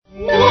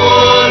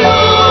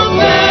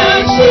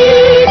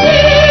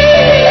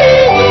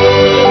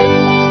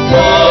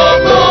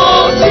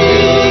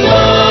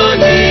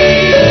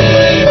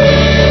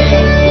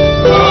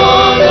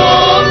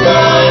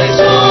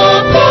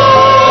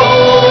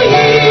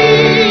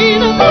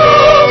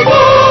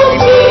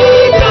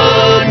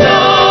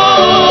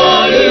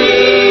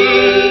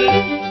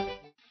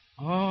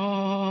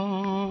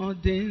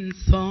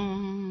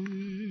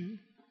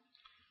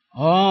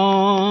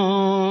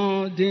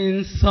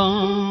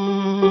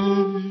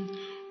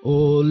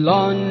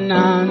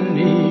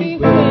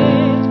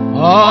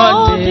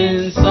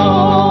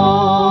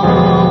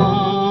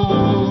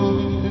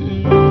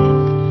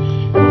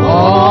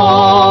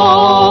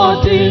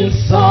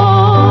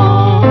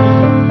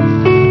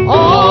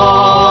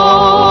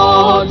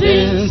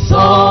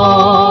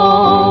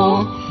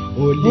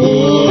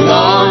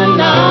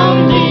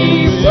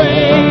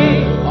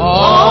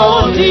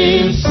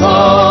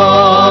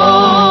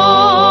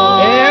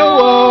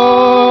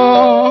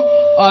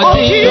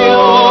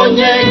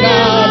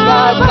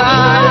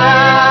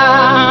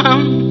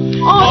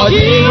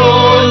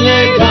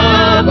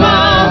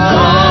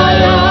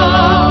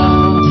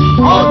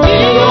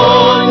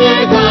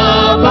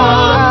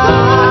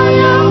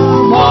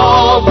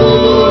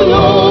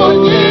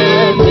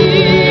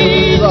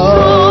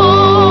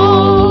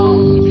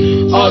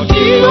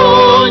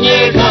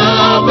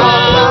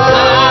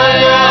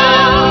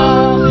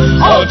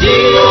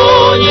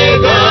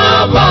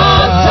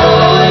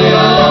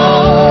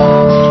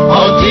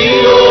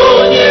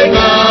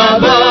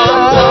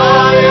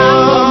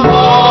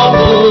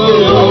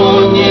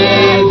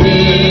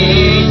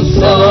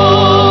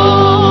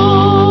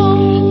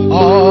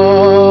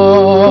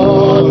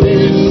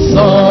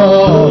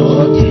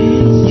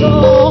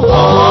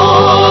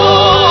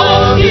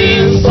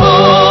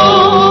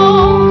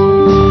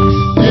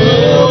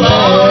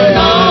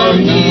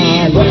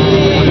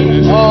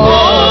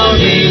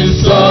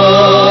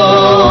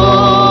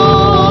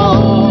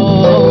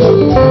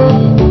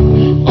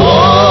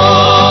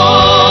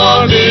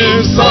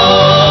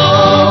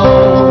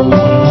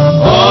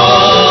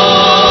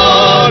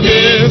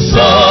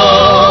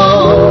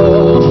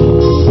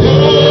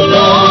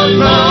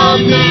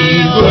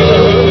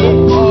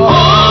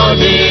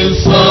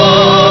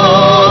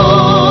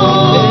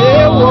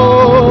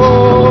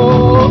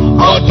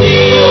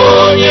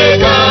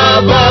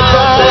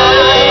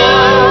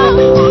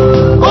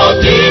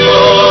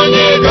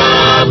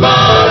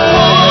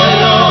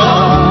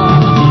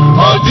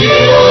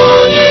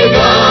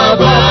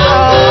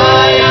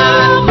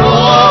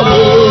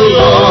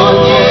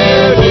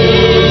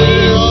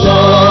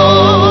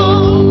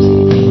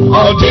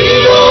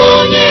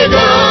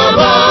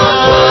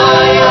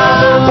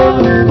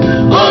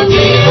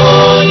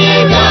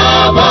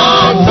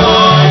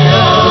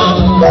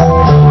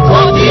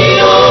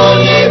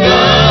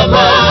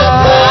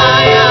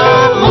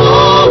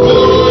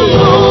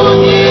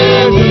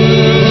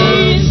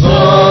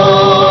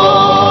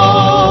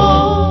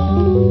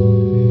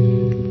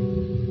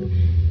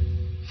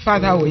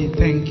Father, we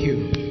thank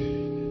you.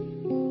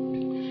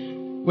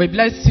 We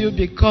bless you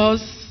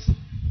because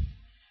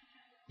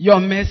your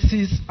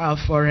mercies are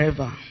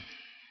forever.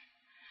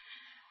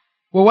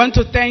 We want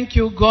to thank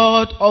you,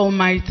 God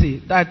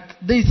Almighty, that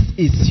this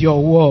is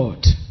your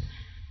word.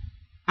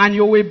 And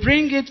you will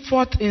bring it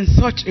forth in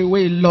such a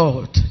way,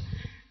 Lord,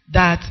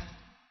 that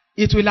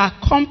it will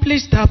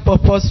accomplish that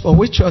purpose for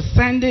which you're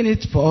sending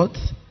it forth.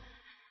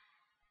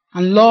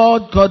 And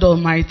Lord God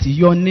Almighty,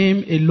 your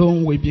name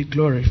alone will be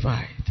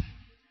glorified.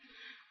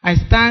 I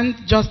stand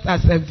just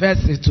as a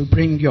vessel to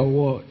bring your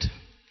word.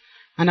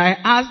 And I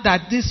ask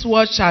that this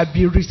word shall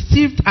be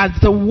received as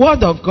the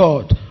word of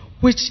God,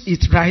 which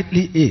it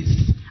rightly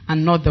is,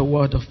 and not the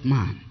word of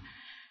man.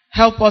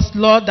 Help us,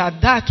 Lord,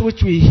 that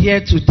which we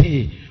hear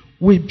today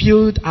will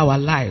build our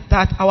life,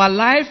 that our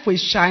life will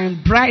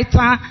shine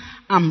brighter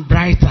and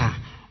brighter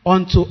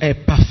unto a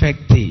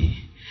perfect day.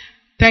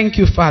 Thank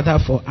you, Father,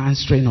 for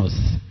answering us.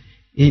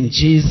 In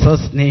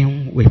Jesus'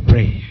 name we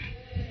pray.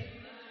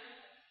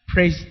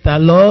 Praise the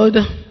Lord.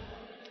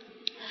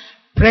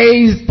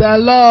 Praise the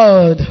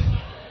Lord.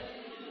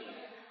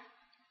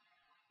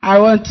 I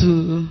want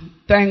to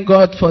thank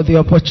God for the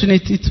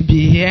opportunity to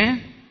be here,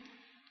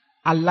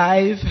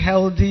 alive,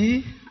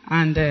 healthy,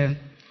 and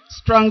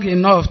strong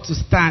enough to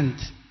stand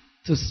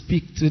to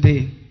speak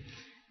today.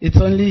 It's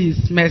only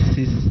His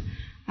mercies.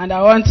 And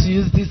I want to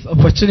use this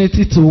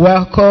opportunity to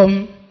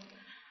welcome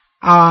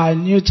our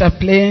new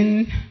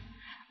chaplain,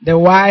 the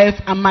wife,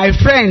 and my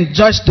friend,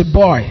 Josh the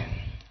boy.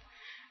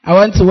 I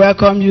want to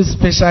welcome you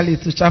specially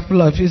to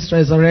Chapel of His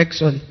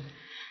Resurrection.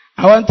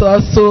 I want to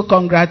also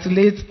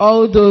congratulate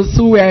all those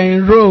who were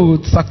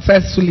enrolled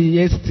successfully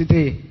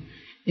yesterday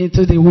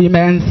into the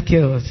Women's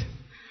Guild.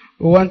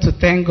 We want to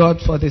thank God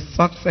for the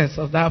success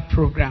of that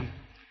program.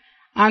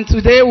 And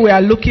today we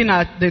are looking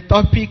at the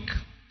topic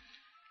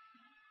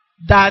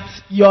that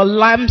your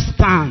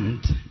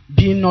lampstand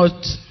be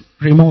not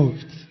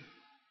removed.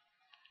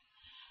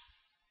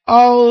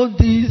 All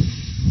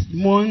these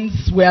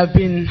months we have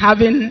been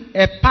having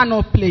a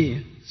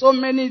panoply, so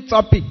many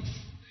topics,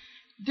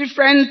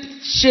 different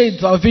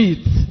shades of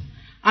it,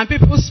 and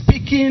people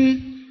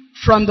speaking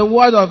from the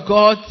word of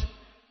God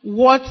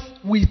what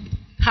we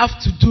have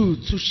to do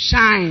to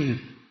shine.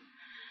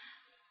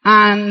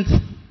 And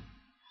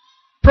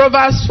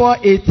Proverbs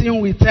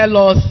 4:18 will tell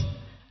us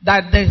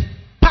that the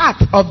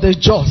path of the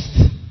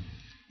just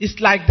is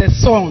like the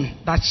sun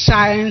that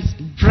shines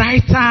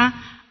brighter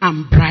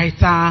and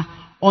brighter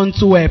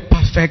unto a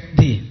perfect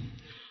day.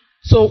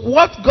 So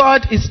what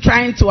God is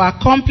trying to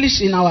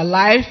accomplish in our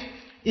life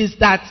is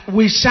that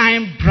we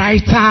shine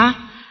brighter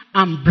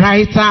and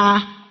brighter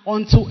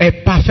unto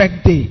a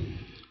perfect day.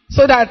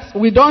 So that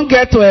we don't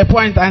get to a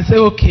point and say,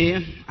 okay,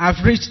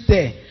 I've reached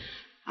there.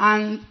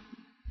 And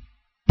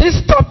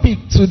this topic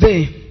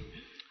today,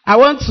 I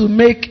want to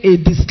make a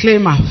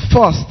disclaimer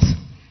first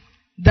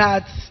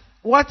that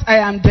what I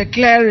am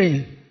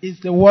declaring is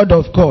the word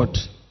of God.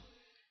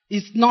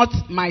 It's not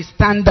my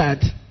standard.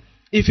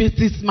 If it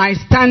is my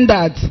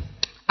standard,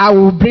 I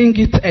will bring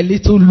it a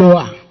little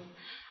lower.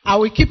 I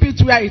will keep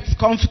it where it's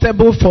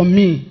comfortable for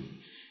me.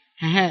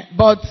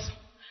 But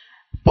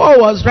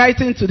Paul was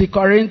writing to the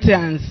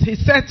Corinthians. He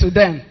said to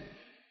them,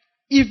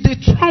 if the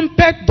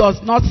trumpet does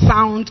not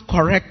sound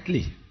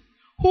correctly,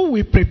 who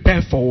will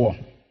prepare for war?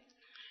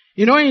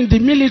 You know, in the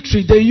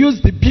military, they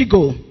use the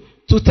bugle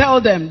to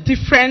tell them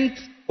different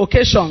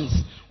occasions.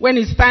 When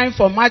it's time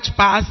for march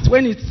past,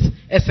 when it's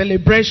a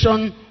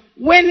celebration,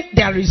 when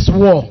there is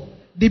war,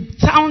 the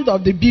sound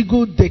of the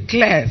bugle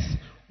declares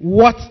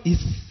what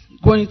is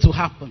going to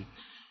happen.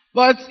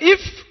 But if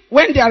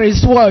when there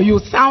is war, you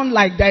sound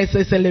like there is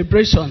a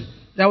celebration,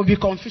 there will be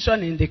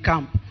confusion in the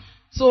camp.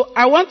 So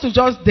I want to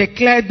just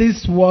declare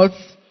these words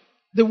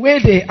the way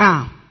they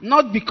are.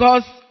 Not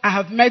because I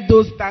have met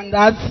those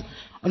standards,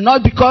 or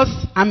not because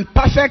I'm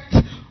perfect,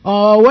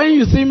 or when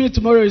you see me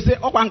tomorrow, you say,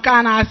 oh,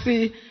 I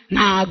see,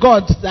 nah,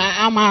 God,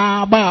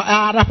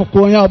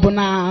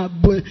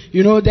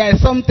 you know,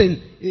 there's something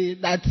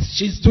that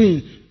she's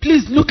doing.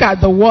 Please look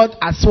at the word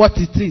as what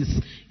it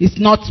is. It's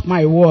not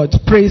my word.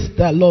 Praise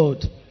the Lord.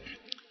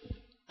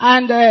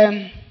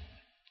 And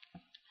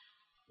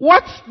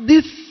what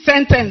this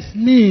sentence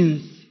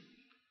means,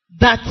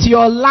 that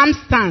your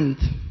lampstand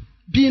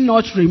be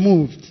not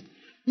removed,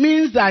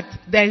 means that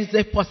there is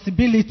a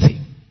possibility.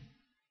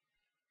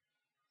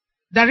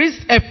 There is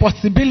a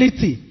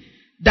possibility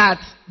that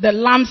the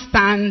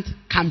lampstand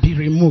can be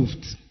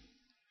removed.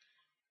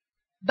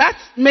 That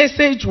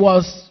message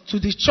was to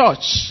the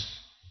church.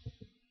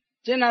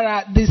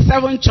 General, the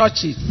 7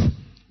 churches.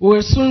 We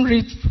will soon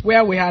read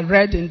where we had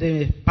read in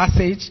the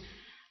passage.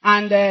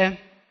 And they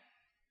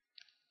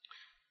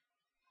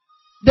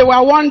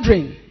were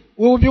wondering,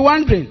 we will be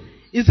wondering,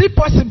 is it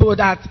possible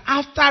that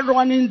after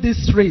running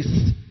this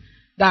race,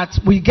 that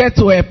we get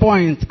to a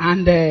point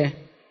and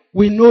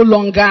we no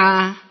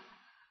longer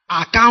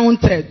are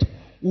counted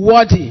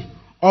worthy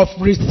of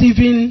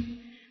receiving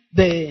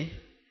the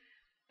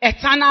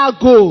eternal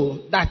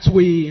goal that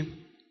we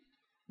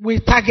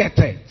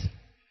targeted?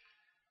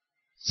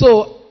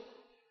 So,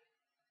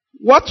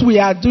 what we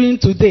are doing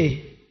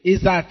today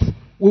is that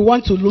we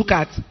want to look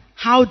at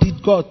how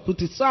did God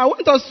put it. So I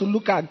want us to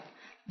look at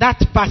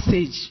that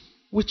passage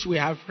which we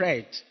have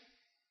read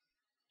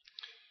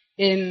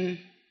in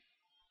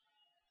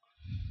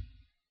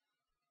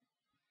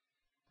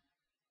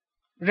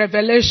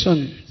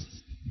Revelation,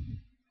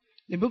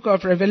 the book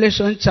of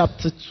Revelation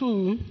chapter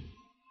 2,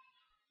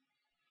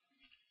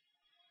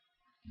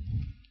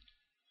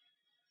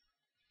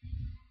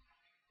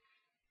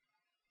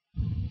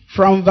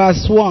 from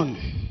verse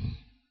 1.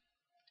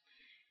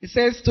 It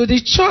says, to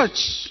the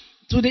church,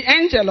 to the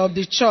angel of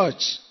the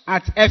church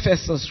at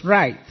Ephesus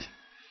write,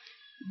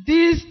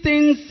 these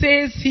things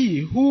says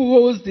he who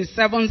holds the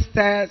 7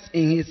 stars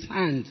in his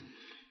hand,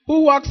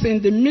 who walks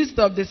in the midst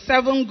of the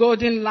 7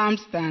 golden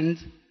lampstands.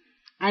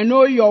 I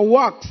know your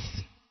works,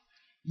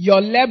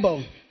 your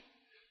labor,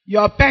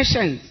 your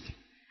patience,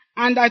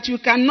 and that you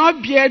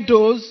cannot bear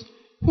those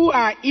who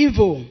are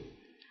evil.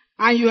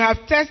 And you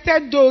have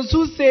tested those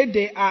who say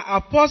they are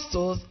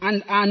apostles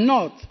and are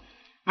not,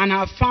 and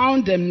have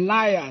found them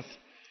liars.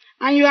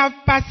 And you have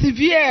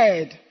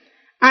persevered,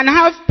 and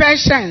have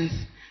patience,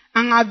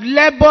 and have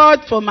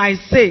labored for my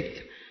sake,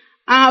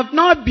 and have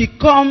not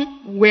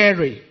become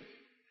weary.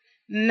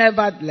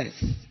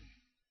 Nevertheless,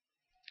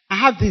 I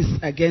have this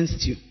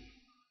against you,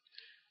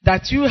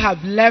 that you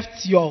have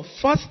left your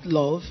first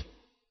love.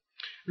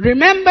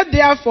 Remember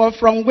therefore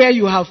from where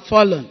you have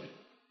fallen.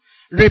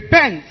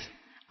 Repent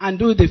and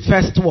do the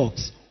first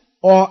works,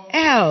 or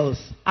else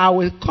I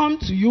will come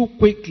to you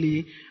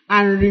quickly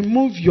and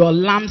remove your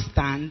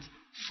lampstand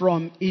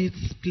from its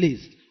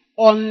place,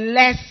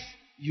 unless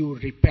you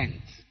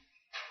repent.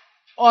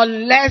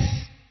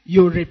 Unless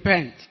you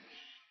repent.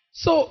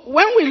 So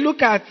when we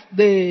look at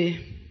the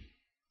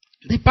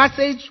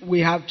passage we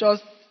have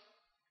just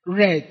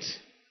read,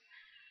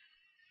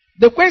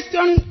 the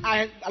question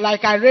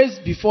I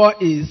raised before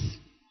is,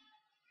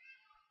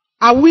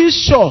 are we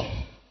sure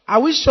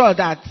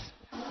that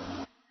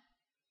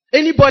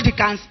anybody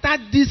can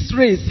start this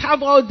race,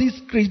 have all these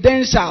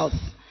credentials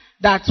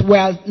that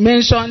were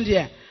mentioned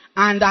here,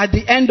 and at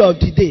the end of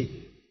the day,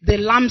 the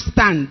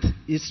lampstand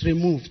is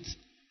removed?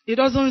 It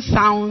doesn't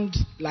sound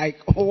like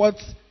what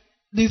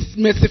this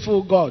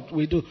merciful God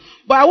will do.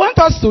 But I want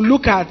us to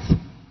look at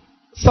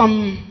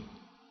some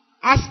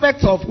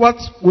aspects of what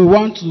we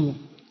want to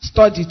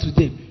study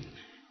today.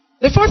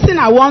 The first thing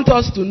I want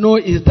us to know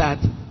is that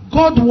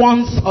God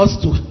wants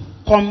us to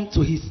come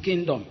to his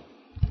kingdom.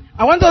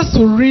 I want us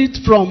to read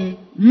from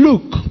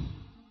Luke,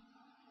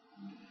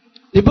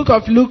 the book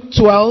of Luke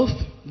 12,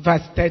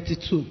 verse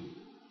 32.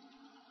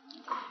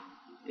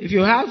 If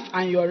you have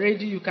and you're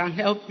ready, you can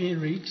help me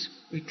read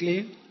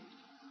quickly.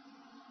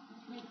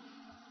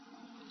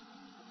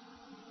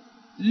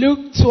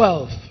 Luke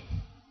 12.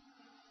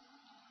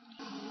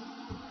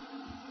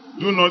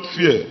 Do not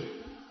fear,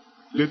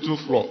 little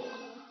flock,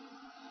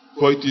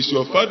 for it is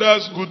your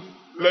Father's good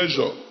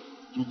pleasure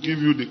to give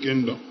you the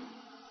kingdom.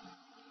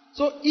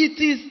 So it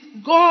is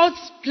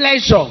God's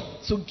pleasure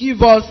to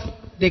give us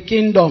the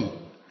kingdom.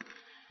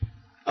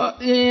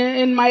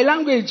 In my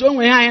language,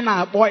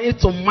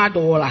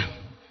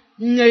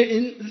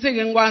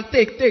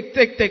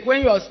 take.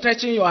 When you are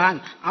stretching your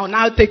hand, I'll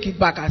now take it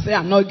back. I say,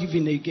 I'm not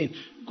giving again.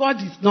 God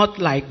is not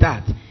like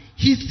that.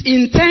 His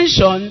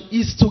intention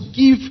is to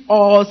give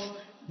us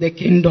the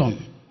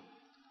kingdom.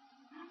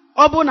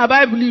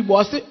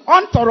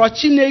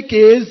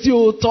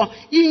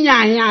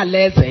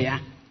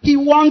 He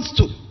wants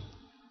to.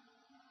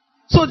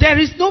 So there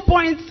is no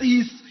point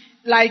he's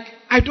like,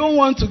 I don't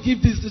want to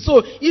give this.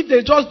 So if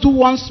they just do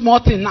one small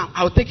thing now,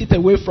 I'll take it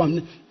away from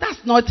them.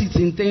 That's not his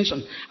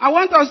intention. I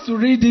want us to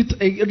read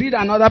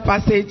another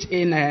passage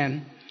in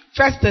 1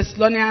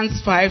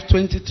 Thessalonians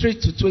 5:23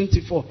 to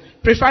 24,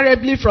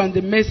 preferably from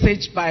the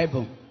Message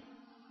Bible.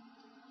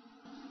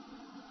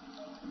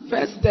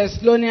 1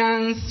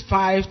 Thessalonians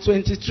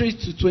 5:23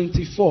 to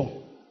 24,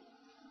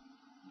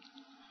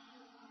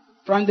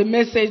 from the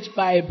Message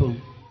Bible.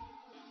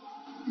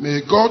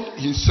 May God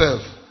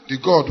himself, the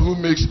God who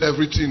makes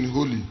everything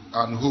holy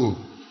and whole,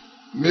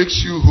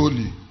 makes you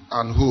holy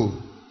and whole,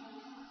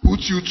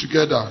 put you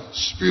together,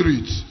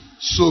 spirit,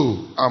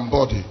 soul, and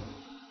body,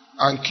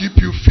 and keep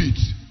you fit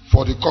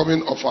for the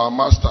coming of our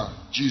Master,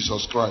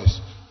 Jesus Christ.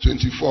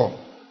 24.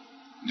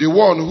 The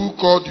one who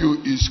called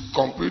you is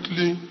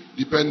completely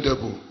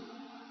dependable.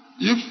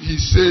 If he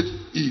said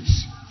it,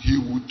 he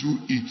will do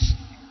it.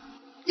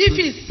 If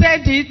he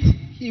said it,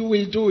 he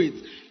will do it.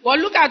 But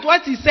look at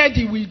what he said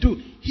he will do.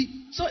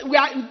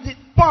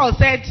 Paul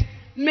said,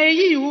 may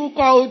he who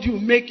called you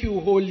make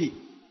you holy,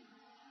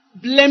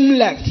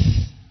 blameless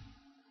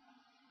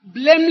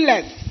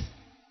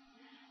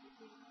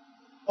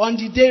on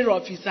the day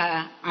of his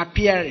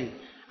appearing.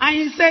 And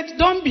he said,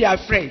 don't be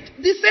afraid.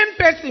 The same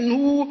person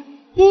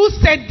who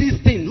said this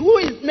thing, who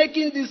is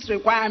making this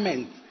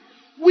requirement,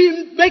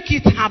 will make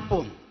it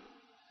happen.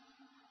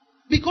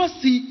 Because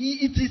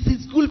it is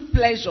his good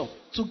pleasure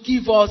to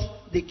give us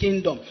the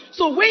kingdom.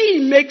 So when he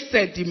makes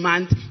a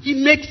demand, he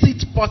makes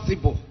it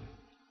possible.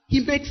 He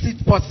makes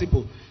it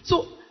possible.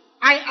 So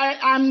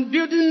I'm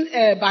building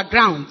a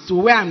background to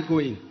where I'm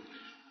going.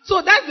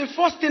 So that's the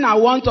first thing I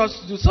want us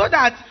to do. So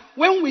that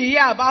when we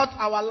hear about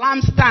our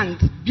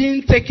lampstand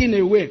being taken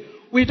away,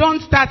 we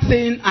don't start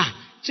saying,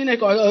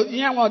 Chineke,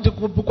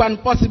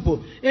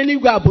 possible.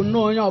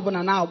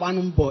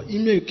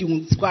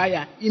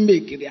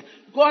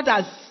 God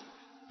has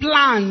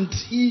planned.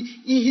 In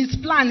his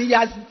plan, he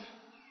has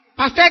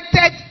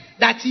perfected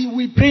that he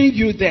will bring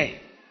you there.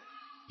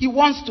 He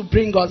wants to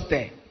bring us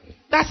there.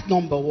 That's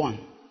number one.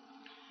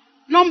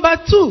 Number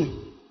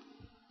two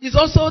is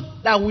also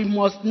that we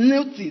must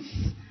notice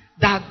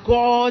that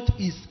God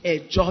is a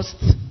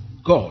just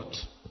God.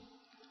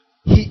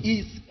 He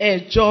is a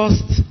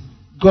just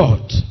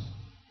God.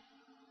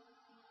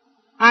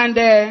 And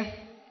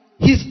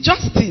his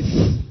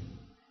justice.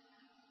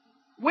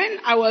 When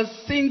I was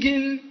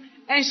singing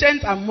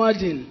Ancient and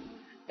Modern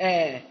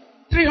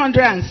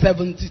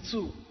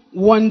 372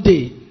 one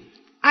day,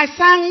 I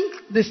sang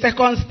the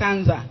second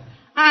stanza.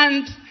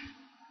 And,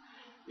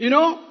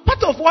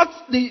 part of what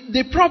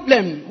the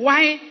problem,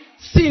 why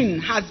sin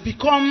has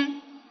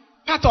become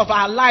part of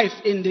our life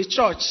in the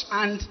church,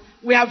 and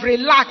we have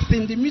relaxed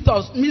in the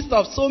midst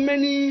of so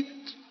many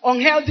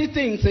unhealthy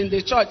things in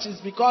the church,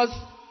 is because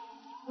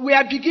we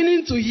are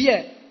beginning to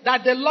hear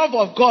that the love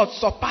of God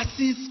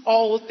surpasses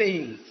all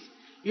things.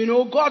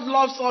 God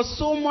loves us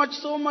so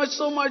much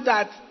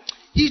that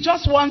he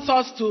just wants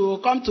us to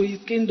come to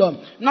his kingdom.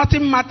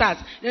 Nothing matters.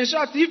 In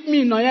short, if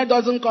Nonye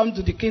doesn't come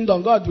to the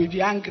kingdom, God will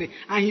be angry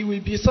and he will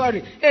be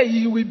sorry.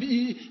 It will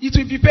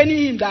be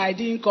paining him that I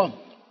didn't come.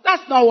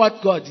 That's not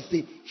what God is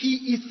saying.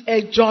 He is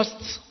a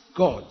just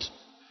God.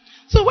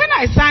 So when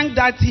I sang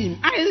that hymn,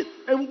 I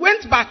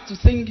went back to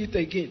sing it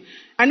again.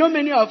 I know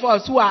many of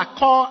us who are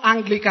core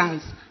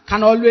Anglicans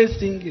can always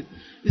sing it.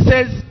 It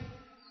says,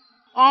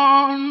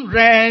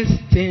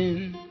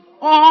 unresting,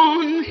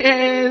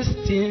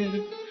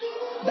 unhasting,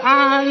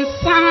 and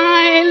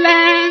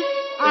silent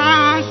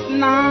as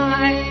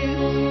night,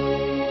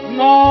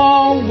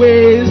 nor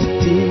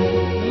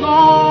wasting,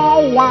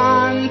 nor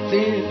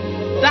wanting,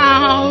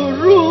 thou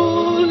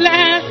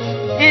rulest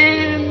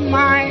in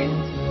my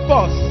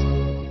purse.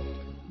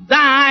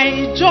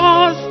 Thy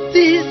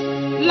justice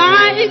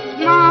like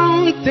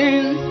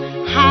mountains,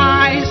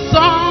 high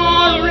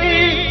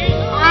soaring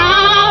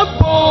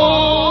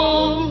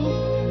above,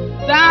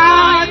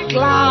 thy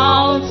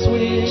clouds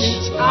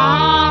which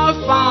are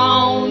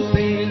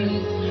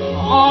fountains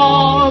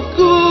of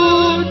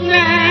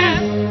goodness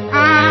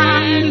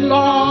and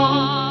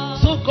love.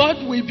 So God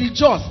will be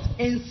just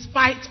in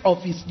spite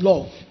of his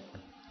love.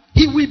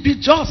 He will be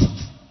just.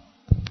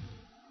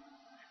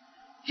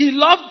 he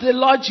loved the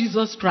Lord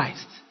Jesus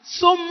Christ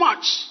so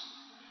much.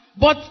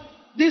 But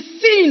the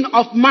sin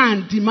of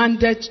man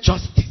demanded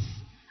justice,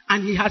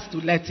 and he has to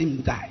let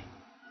him die.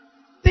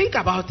 Think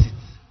about it.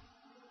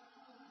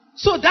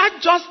 So that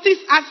justice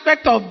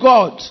aspect of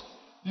God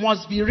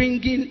must be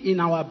ringing in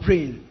our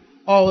brain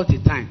all the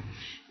time.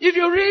 If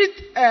you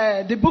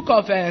read the book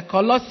of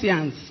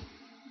Colossians,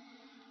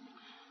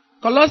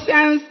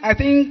 I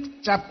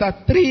think chapter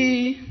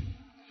 3,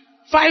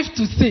 5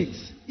 to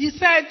 6,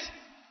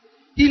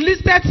 he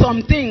listed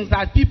some things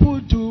that people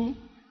do,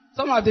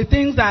 some of the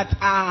things that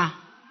are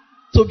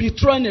to be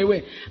thrown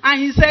away.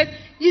 And he said,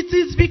 it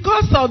is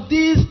because of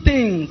these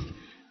things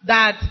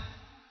that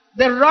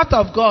the wrath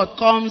of God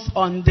comes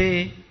on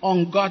the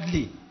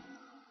ungodly.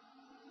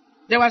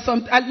 There were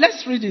some,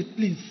 let's read it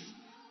please.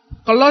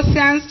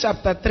 Colossians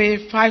chapter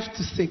 3, 5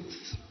 to 6.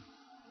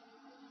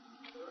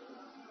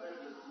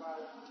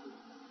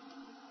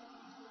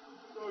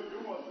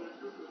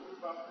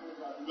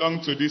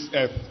 Belong to this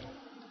earth,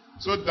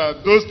 so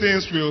that those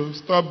things will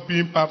stop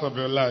being part of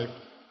your life.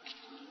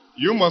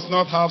 You must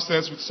not have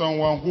sex with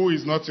someone who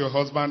is not your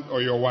husband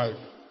or your wife.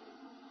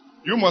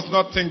 You must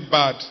not think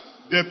bad,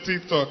 dirty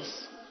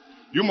thoughts.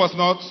 You must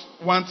not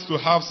want to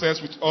have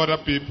sex with other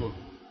people.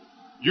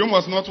 You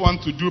must not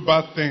want to do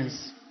bad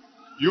things.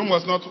 You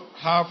must not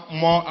have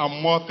more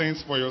and more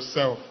things for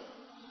yourself.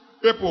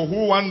 People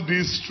who want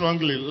this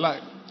strongly,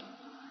 like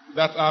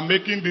that, are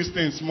making these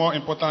things more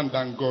important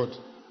than God.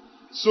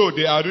 So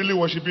they are really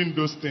worshiping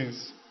those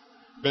things.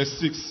 Verse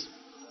 6.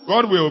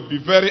 God will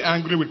be very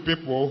angry with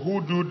people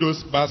who do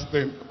those bad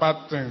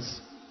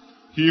things.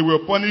 He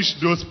will punish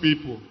those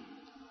people.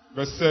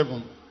 Verse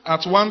 7.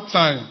 At one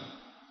time,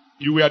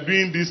 you were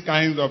doing these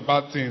kinds of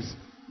bad things.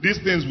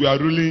 These things were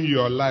ruling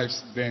your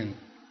lives then.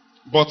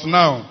 But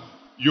now,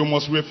 you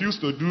must refuse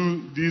to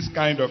do these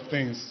kind of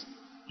things.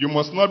 You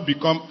must not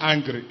become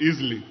angry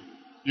easily.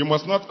 You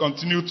must not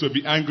continue to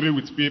be angry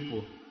with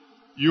people.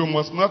 You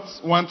must not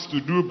want to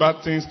do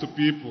bad things to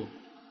people.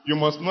 You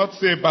must not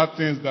say bad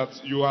things that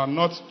you are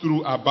not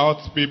true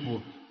about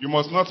people. You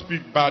must not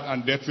speak bad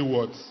and dirty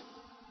words.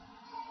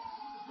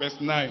 Verse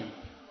 9.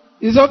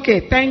 It's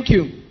okay, thank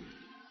you.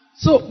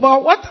 So,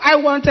 but what I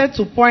wanted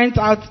to point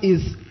out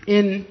is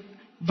in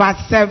verse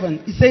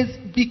 7. It says,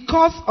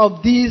 because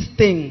of these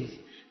things,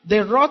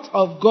 the wrath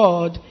of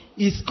God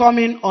is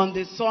coming on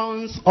the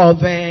sons of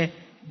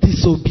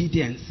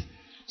disobedience.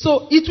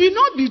 So, it will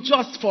not be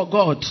just for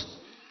God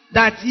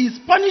that he is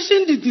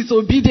punishing the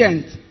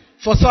disobedient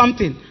for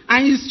something,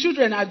 and his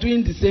children are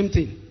doing the same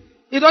thing.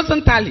 It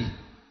doesn't tally.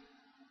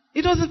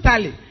 It doesn't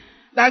tally.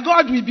 That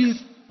God will be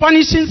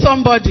punishing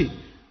somebody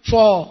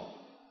for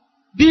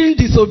being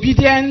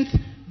disobedient,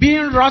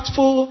 being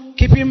wrathful,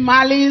 keeping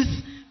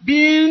malice,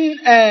 being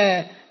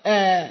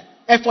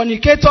a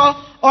fornicator,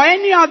 or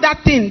any other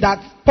thing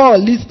that Paul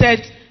listed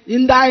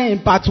either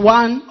in part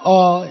 1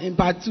 or in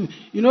part 2.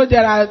 You know,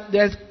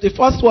 there's the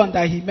first one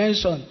that he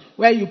mentioned,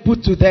 where you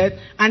put to death,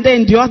 and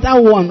then the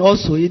other one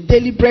also, a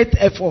deliberate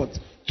effort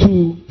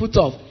to put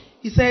off.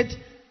 He said,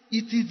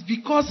 it is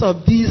because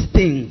of these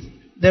things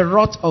the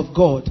wrath of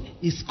God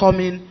is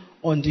coming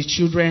on the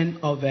children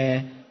of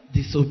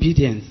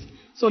disobedience.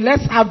 So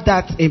let's have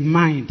that in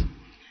mind.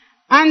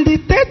 And the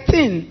third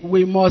thing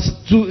we must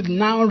do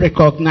now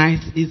recognize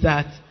is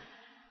that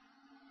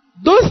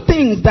those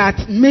things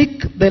that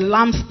make the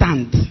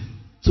lampstand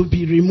to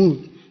be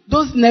removed,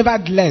 those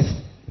nevertheless,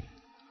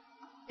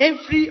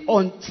 every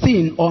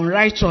sin,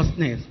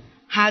 unrighteousness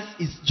has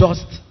its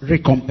just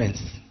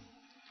recompense.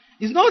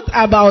 It's not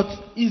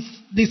about it's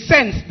the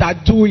saints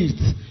that do it,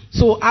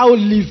 so I'll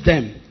leave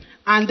them.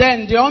 And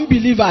then the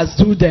unbelievers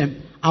do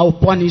them, I'll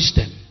punish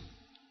them.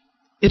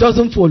 It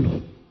doesn't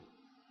follow.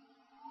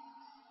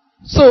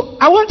 So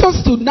I want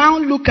us to now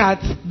look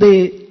at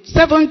the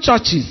 7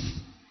 churches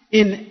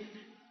in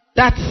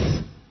that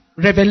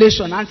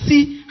revelation and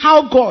see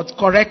how God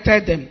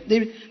corrected them.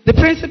 The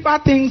principal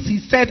things he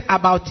said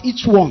about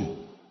each one.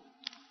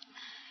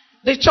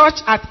 The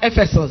church at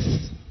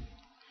Ephesus,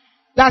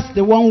 that's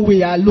the one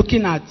we are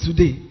looking at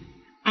today.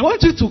 I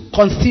want you to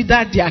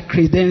consider their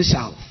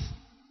credentials.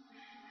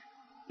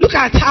 Look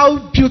at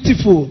how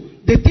beautiful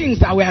the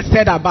things that were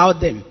said about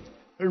them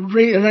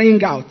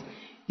ring out.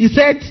 He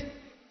said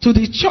to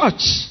the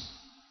church,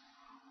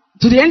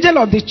 to the angel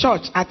of the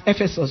church at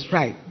Ephesus,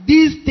 right?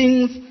 These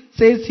things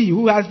says he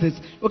who has this.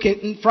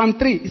 Okay, from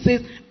 3, he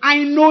says,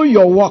 I know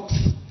your works.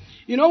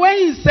 You know, when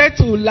he said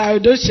to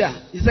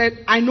Laodicea, he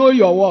said, I know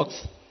your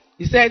works.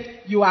 He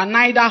said, you are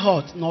neither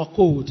hot nor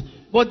cold.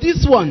 But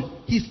this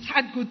one, he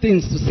had good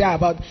things to say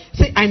about.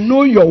 Say, I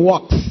know your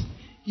works,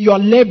 your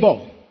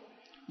labor,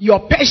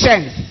 your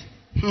patience.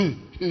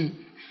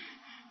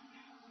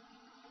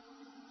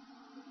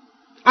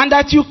 And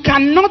that you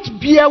cannot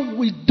bear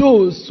with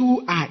those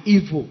who are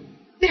evil.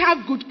 They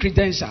have good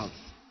credentials.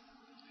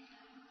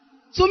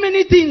 So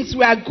many things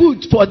were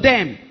good for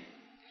them.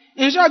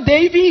 In short,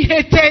 they even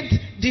hated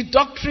the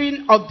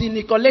doctrine of the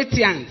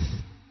Nicolaitans,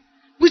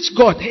 which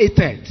God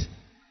hated.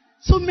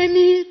 So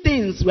many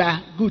things were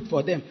good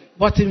for them.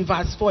 But in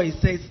verse 4 it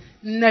says,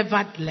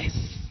 nevertheless.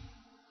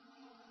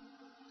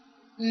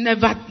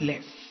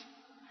 Nevertheless,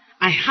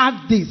 I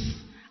have this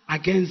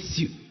against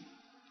you,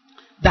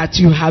 that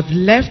you have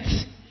left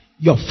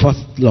your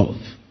first love.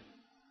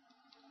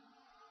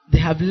 They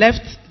have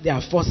left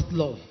their first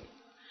love.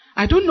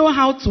 I don't know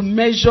how to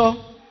measure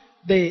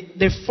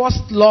the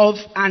first love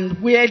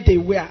and where they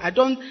were.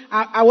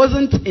 I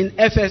wasn't in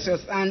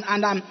Ephesus, and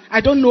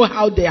I don't know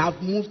how they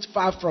have moved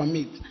far from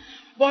it.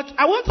 But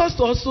I want us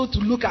to also to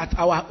look at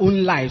our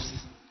own lives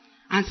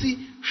and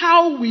see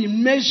how we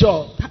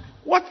measure,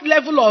 what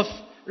level of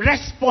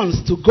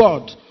response to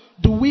God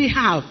do we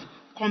have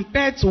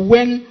compared to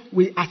when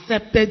we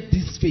accepted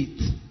this faith.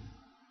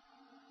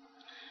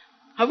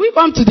 Have we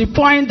come to the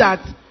point that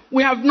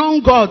we have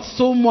known God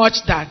so much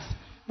that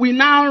we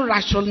now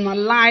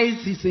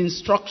rationalize his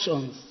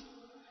instructions?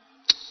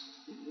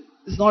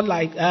 It's not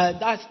like,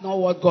 that's not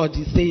what God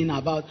is saying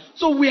about.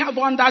 So we have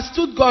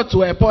understood God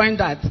to a point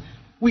that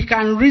we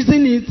can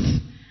reason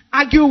it,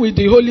 argue with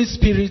the Holy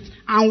Spirit,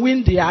 and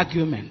win the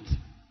argument.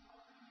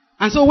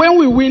 And so when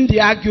we win the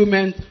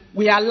argument,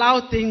 we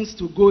allow things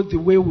to go the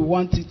way we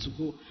want it to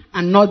go,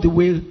 and not the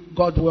way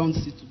God wants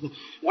it to go.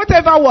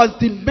 Whatever was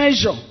the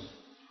measure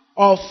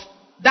of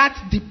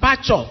that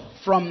departure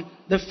from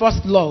the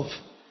first love,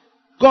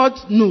 God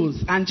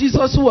knows, and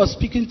Jesus, who was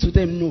speaking to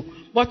them, know.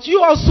 But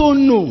you also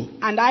know,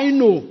 and I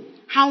know,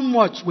 how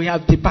much we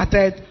have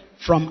departed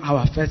from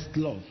our first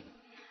love.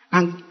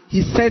 And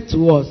he said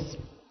to us,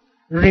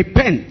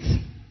 repent.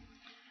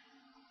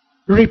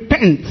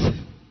 Repent,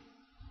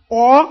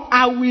 or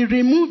I will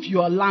remove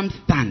your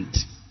lampstand.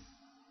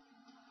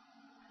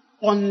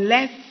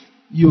 Unless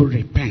you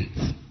repent.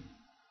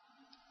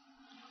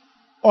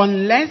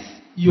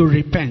 Unless you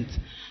repent.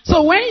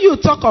 So when you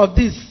talk of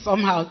this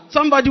somehow,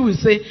 somebody will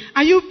say,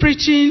 are you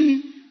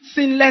preaching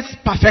sinless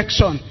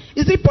perfection?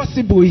 Is it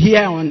possible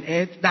here on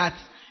earth that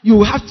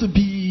you have to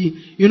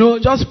be,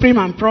 just prim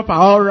and proper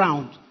all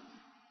around?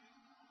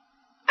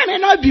 I may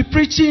not be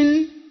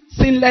preaching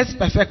sinless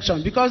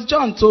perfection, because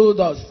John told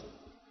us,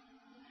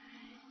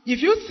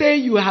 if you say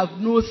you have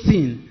no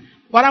sin,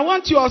 but I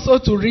want you also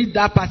to read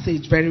that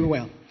passage very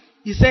well.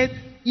 He said,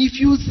 if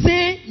you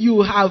say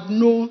you have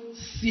no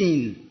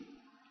sin,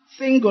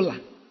 singular,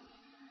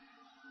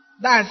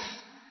 that's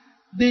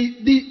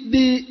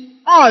the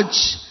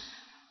urge,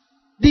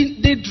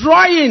 the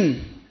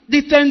drawing,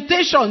 the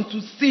temptation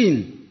to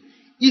sin.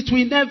 It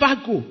will never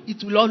go.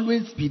 It will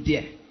always be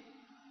there.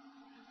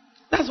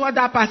 That's what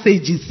that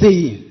passage is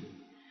saying.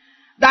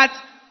 That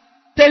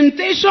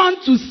temptation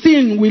to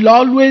sin will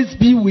always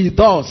be with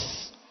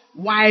us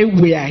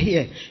while we are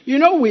here.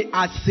 We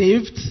are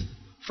saved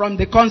from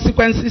the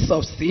consequences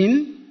of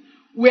sin.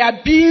 We are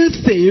being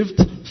saved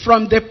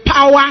from the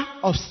power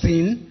of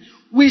sin.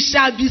 We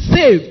shall be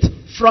saved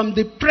from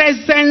the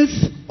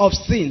presence of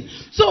sin.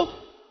 So,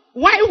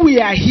 while we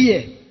are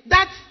here,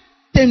 that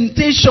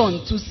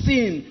temptation to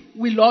sin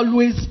will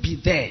always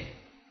be there.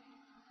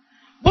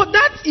 But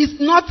that is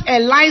not a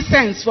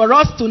license for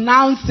us to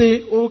now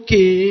say,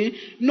 okay,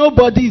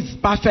 nobody is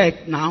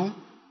perfect now.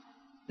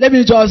 Let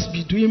me just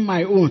be doing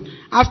my own.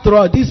 After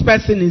all, this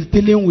person is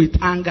dealing with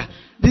anger.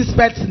 This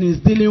person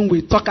is dealing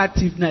with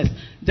talkativeness.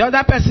 The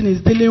other person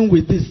is dealing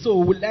with this. So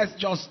let's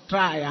just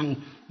try and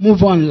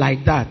move on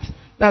like that.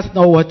 That's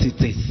not what it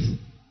is.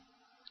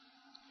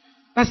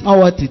 That's not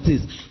what it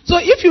is. So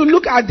if you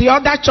look at the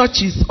other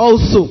churches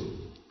also,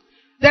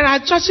 there are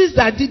churches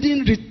that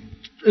didn't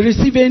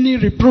receive any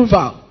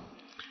reproval.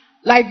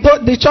 Like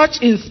the church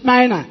in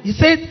Smyrna. He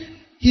said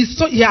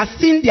he has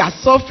seen their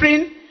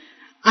suffering,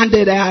 and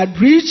they are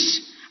rich,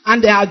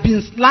 and they have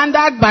been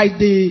slandered by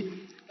the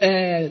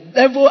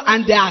devil,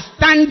 and they are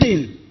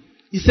standing.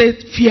 He said,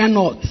 fear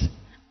not.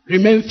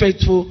 Remain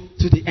faithful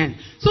to the end.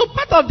 So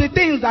part of the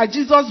things that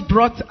Jesus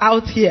brought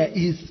out here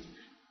is,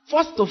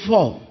 first of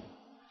all,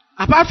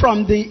 apart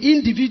from the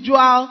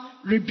individual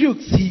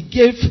rebukes he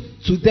gave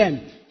to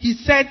them, he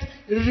said,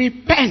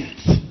 repent.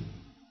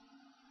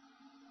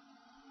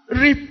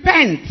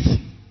 Repent.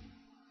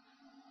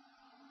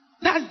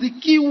 That's the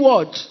key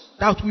word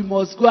that we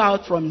must go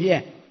out from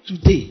here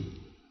today.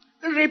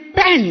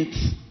 Repent.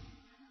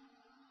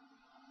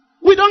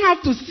 We don't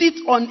have to sit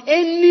on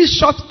any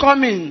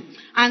shortcoming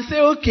and say,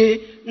 okay,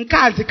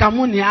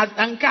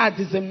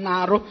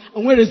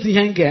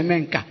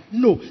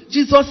 no.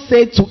 Jesus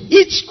said to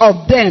each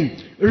of them,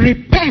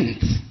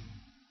 repent.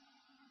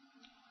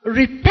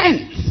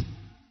 Repent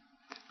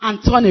and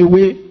turn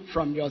away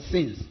from your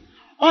sins.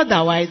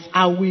 Otherwise,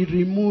 I will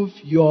remove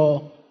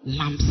your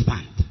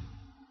lampstand.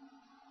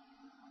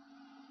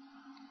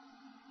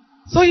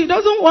 So he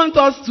doesn't want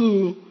us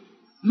to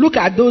look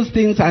at those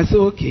things and say,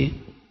 okay,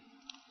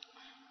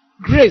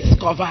 grace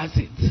covers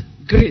it.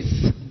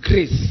 Grace,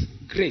 grace,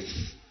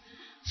 grace.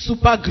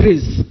 Super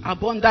grace,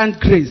 abundant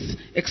grace,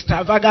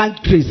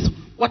 extravagant grace,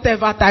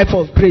 whatever type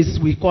of grace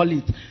we call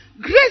it.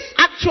 Grace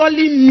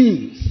actually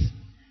means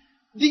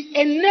the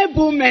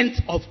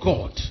enablement of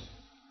God.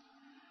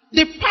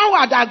 The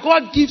power that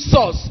God gives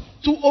us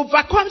to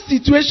overcome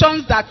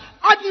situations that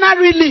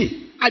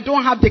ordinarily I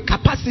don't have the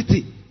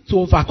capacity to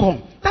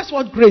overcome. That's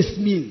what grace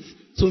means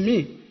to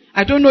me.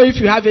 I don't know if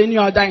you have any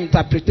other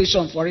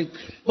interpretation for it.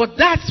 But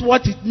that's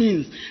what it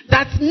means.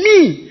 That's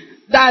me.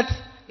 That,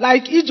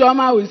 like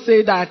Ijoma will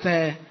say that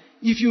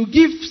if you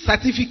give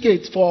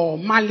certificate for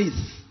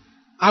malice,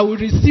 I will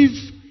receive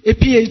a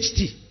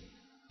PhD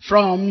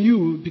from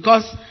you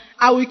because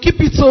I will keep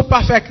it so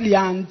perfectly,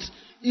 and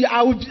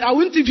I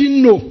wouldn't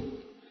even know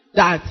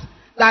that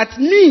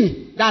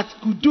me that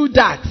could do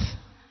that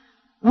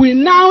will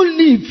now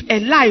live a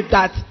life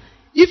that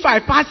if I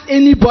pass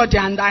anybody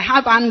and I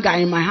have anger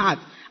in my heart,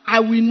 I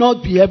will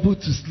not be able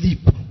to sleep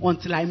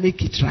until I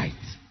make it right.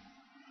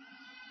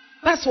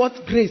 That's what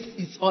grace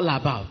is all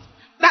about.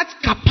 That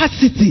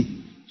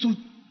capacity to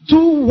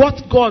do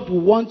what God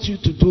will want you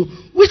to do,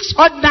 which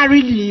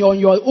ordinarily on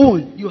your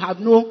own you have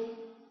no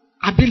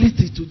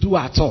ability to do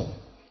at all.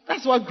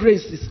 That's what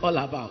grace is all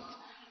about.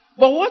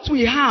 But what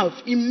we have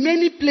in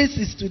many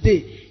places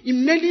today,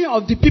 in many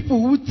of the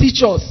people who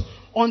teach us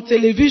on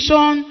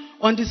television,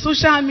 on the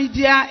social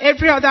media,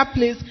 every other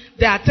place,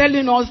 they are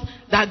telling us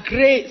that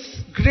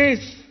grace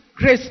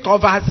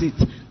covers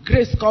it.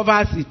 Grace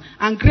covers it.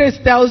 And grace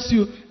tells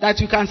you that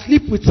you can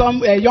sleep with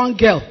a young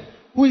girl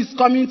who is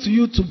coming to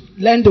you to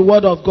learn the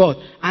word of God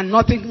and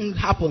nothing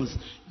happens.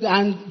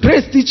 And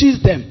grace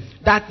teaches them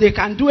that they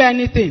can do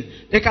anything.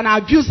 They can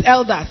abuse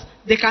elders.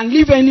 They can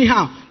live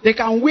anyhow. They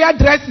can wear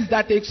dresses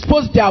that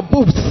expose their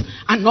boobs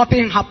and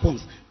nothing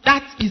happens.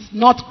 That is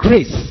not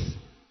grace.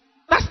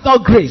 That's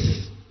not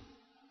grace.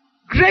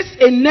 Grace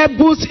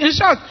enables, in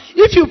short,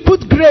 if you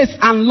put grace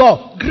and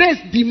law, grace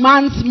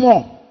demands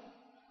more.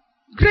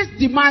 Grace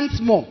demands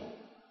more.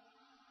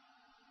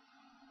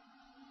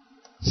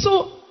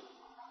 So,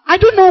 I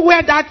don't know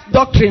where that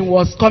doctrine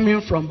was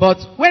coming from, but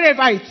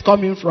wherever it's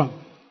coming from,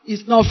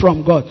 it's not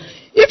from God.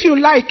 If you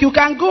like, you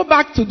can go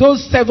back to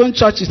those 7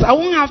 churches. I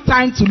won't have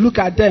time to look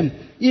at them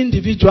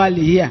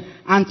individually here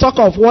and talk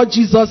of what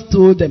Jesus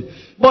told them.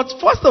 But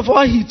first of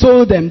all, he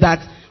told them that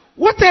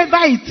whatever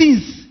it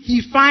is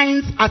he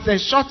finds as a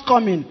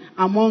shortcoming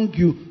among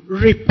you,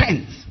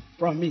 repent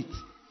from it.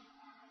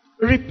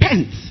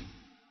 Repent.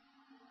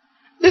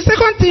 The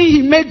second thing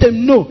he made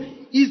them know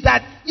is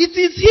that it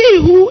is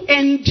he who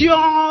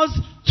endures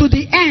to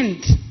the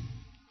end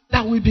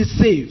that will be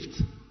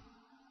saved.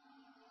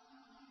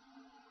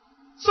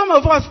 Some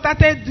of us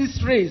started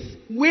this race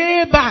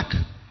way back.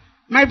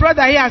 My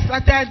brother here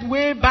started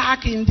way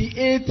back in the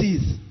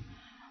 80s.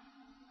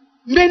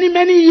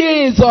 Many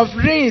years of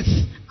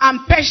race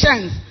and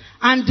patience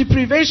and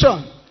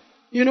deprivation.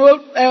 You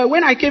know,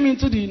 when I came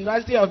into the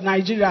University of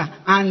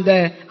Nigeria and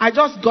I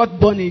just got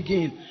born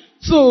again.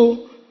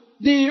 So,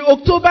 the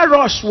October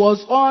rush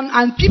was on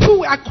and people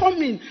were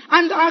coming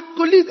and our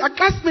colleagues, our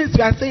classmates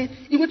were saying,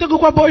 "You going to go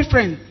for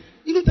boyfriend?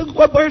 You going to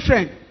go for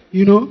boyfriend?"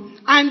 You know?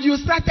 And you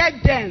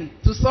started then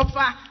to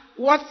suffer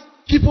what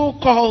people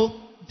call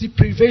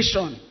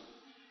deprivation.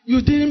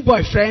 You didn't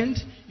boyfriend,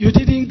 you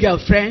didn't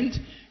girlfriend,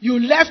 you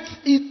left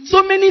it,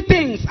 so many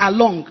things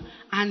along,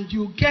 and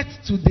you get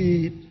to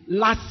the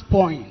last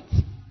point.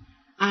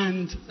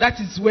 And that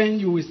is when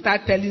you will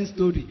start telling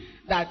story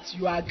that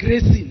you are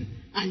gracing,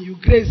 and you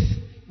grace,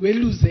 we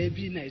lose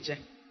every nature.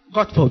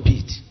 God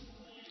forbid.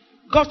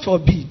 God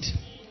forbid.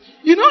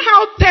 You know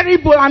how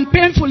terrible and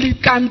painful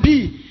it can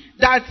be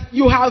that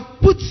you have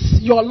put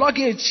your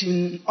luggage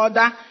in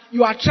order,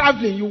 you are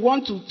traveling, you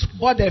want to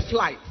board a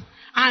flight,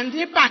 and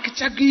they pack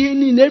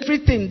in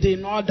everything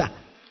in order.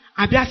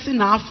 Abia si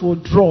na for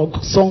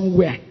drug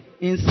somewhere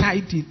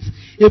inside it.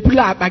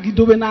 Ebula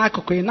abagidobe na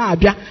akoko na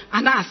abia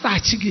ana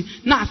asachi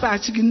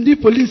gi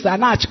ndị police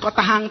ana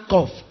achikota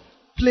handcuff.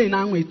 Plane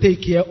and we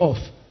take care of.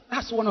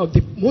 That's one of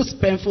the most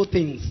painful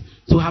things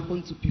to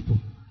happen to people.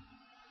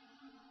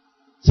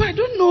 So I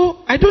don't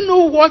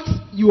know what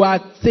you are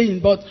saying,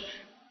 but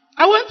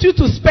I want you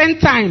to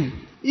spend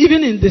time,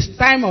 even in this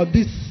time of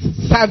this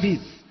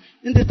service,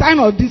 in the time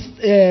of this,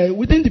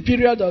 within the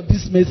period of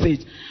this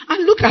message,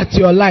 and look at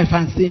your life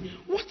and say,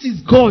 what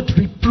is God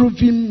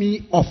reproving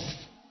me of?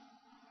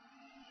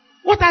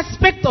 What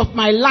aspect of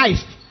my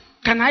life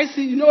can I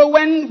see? You know,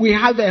 when we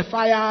have a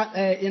fire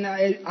in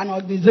an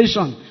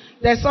organization,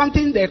 there's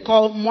something they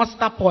call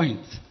muster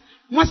point.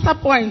 Muster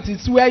point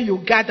is where you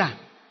gather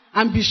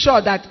and be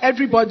sure that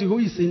everybody who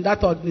is in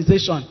that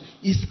organization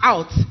is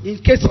out in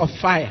case of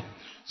fire.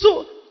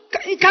 So,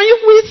 can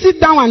we sit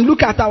down and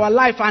look at our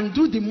life and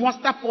do the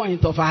muster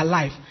point of our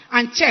life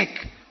and check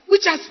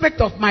which aspect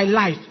of my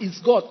life is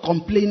God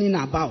complaining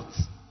about?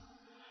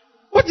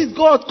 What is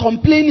God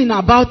complaining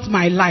about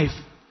my life?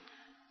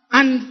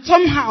 And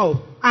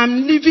somehow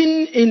I'm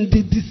living in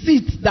the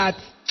deceit that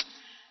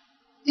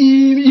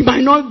it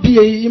might not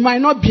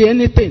be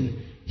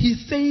anything.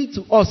 He's saying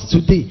to us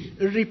today,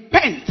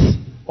 repent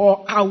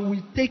or I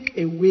will take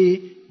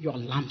away your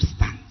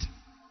lampstand.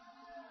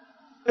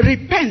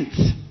 Repent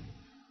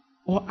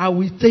or I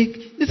will take.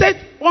 He said,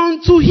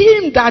 unto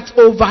him that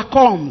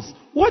overcomes.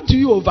 What do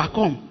you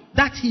overcome?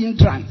 That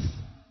hindrance.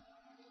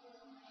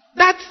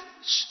 That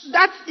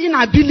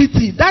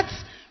inability. That's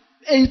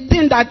a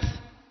thing that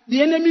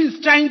the enemy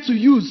is trying to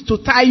use to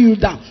tie you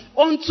down.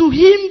 Unto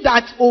him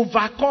that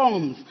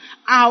overcomes,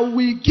 I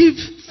will give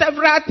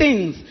several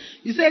things.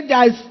 He said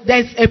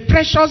there's a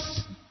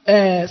precious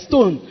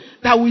stone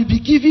that will be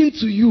given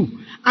to you,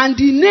 and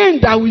the name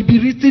that will be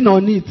written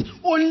on it,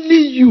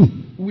 only you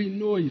will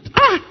know it.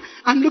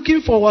 I'm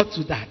looking forward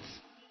to that.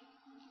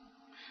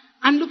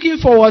 I'm looking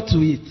forward to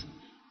it.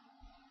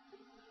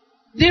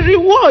 The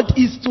reward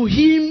is to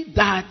him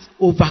that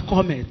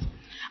overcometh.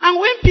 And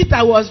when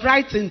Peter was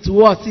writing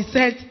to us, he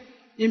said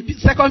in 2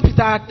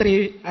 Peter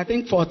 3, I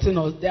think 14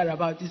 or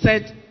thereabout, he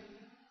said,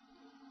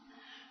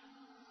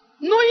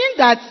 knowing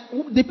that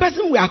the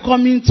person we are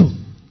coming to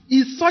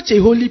is such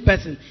a holy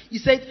person, he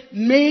said,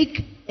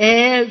 make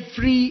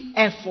every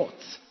effort.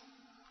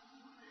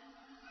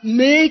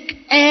 Make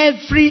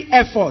every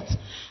effort.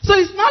 So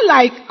it's not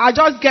like I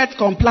just get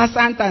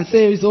complacent and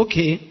say it's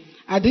okay.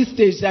 At this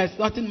stage, there's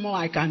nothing more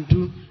I can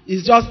do.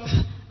 It's just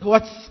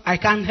what I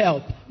can't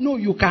help. No,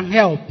 you can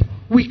help.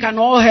 We can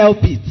all help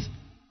it.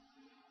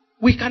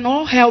 We can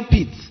all help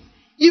it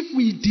if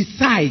we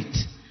decide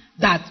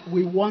that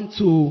we want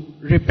to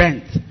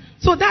repent.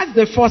 So that's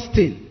the first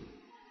thing.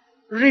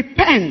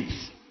 Repent.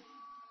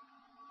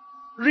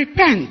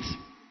 Repent.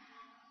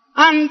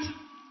 And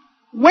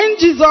when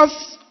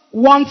Jesus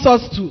wants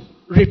us to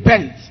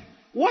repent,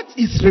 what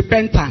is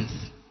repentance?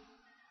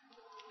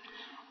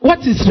 What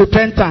is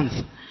repentance?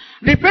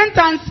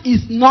 Repentance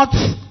is not,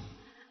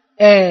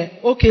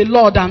 okay,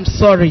 Lord, I'm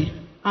sorry.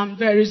 I'm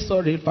very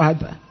sorry,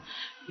 Father.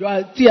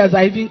 Your tears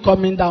are even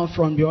coming down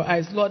from your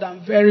eyes. Lord,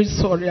 I'm very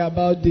sorry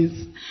about this.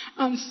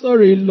 I'm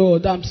sorry,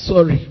 Lord, I'm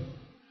sorry.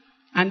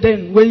 And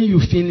then when you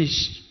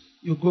finish,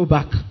 you go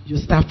back, you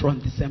start from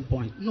the same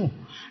point. No.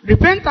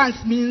 Repentance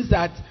means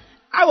that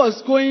I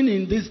was going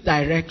in this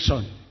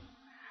direction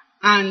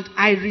and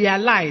I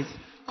realized.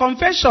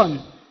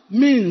 Confession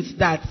means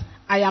that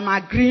I am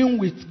agreeing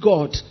with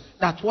God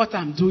that what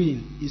I'm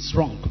doing is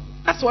wrong.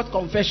 That's what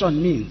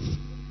confession means.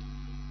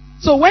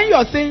 So when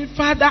you're saying,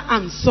 Father,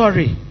 I'm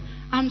sorry,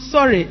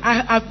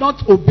 I have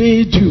not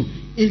obeyed you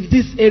in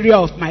this area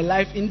of my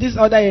life, in this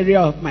other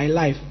area of my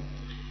life,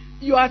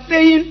 you are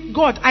saying,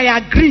 God, I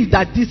agree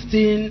that this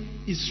thing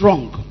is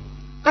wrong.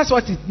 That's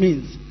what it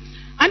means.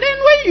 And then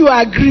when you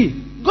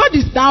agree, God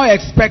is now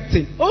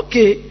expecting,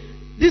 okay,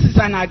 this is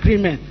an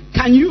agreement.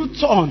 Can you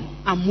turn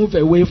and move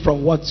away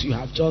from what you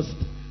have just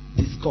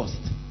discussed?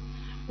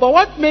 But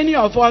what many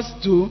of us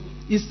do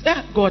is,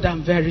 God,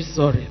 I'm very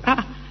sorry.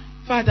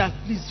 Father,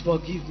 please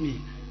forgive me.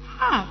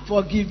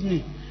 Forgive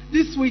me.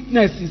 This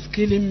weakness is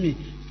killing me.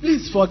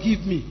 Please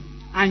forgive me.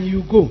 And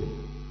you go.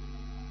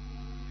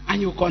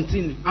 And you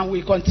continue. And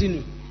we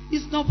continue.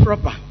 It's not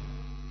proper.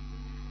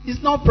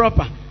 It's not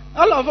proper.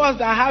 All of us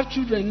that have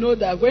children know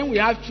that when we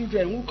have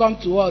children who come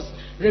to us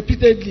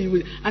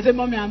repeatedly and say,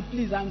 Mommy,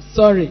 I'm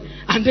sorry.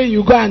 And then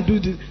you go and do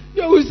this.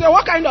 You will say,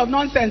 what kind of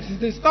nonsense is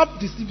this? Stop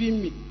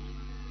deceiving me.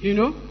 You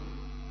know?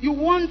 You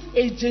want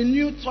a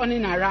genuine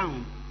turning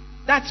around.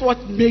 That's what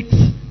makes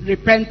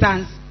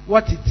repentance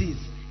what it is.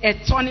 A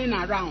turning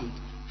around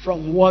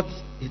from what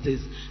it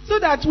is. So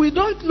that we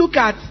don't look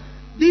at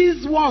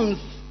these ones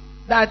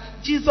that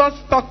Jesus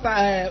talked,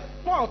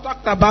 Paul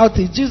talked about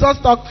it. Jesus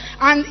talked,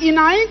 and in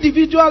our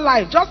individual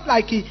life, just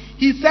like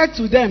he said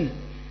to them,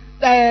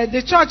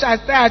 the church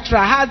at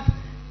Thyatira had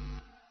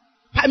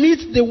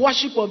permits the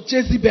worship of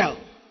Jezebel.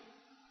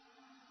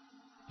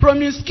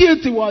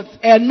 Promiscuity was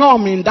a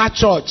norm in that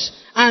church,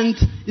 and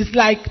it's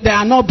like they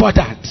are not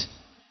bothered.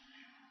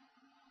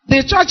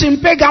 The church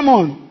in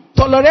Pergamon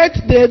tolerates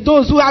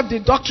those who have the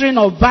doctrine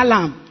of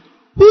Balaam,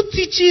 who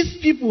teaches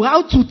people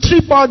how to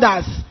trip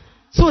others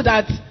so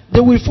that they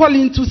will fall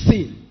into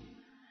sin.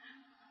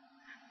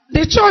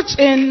 The church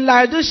in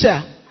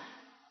Laodicea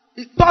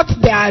thought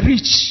they are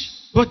rich,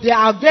 but they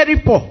are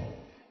very poor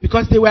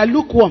because they were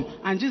lukewarm.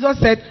 And Jesus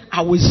said,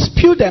 I will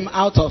spew them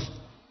out of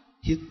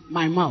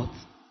my mouth.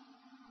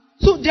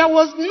 So there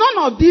was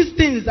none of these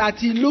things that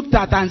he looked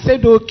at and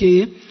said,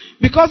 okay,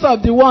 because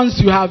of the ones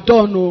you have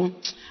done,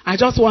 I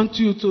just want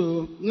you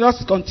to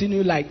just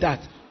continue like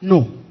that.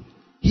 No.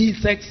 He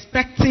is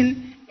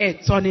expecting a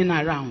turning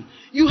around.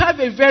 You have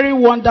a very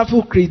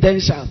wonderful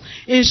credential.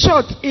 In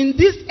short, in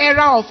this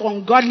era of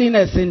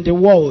ungodliness in the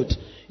world,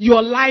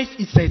 your life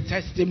is a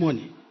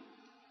testimony.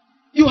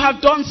 You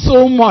have done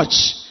so much.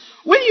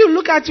 When you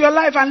look at your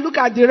life and look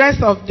at the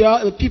rest of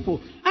the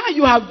people,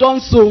 you have done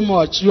so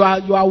much. You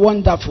are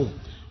wonderful.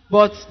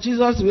 But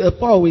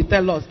Paul will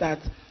tell us that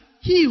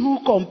he who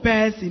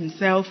compares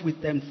himself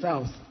with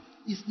themselves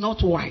is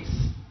not wise.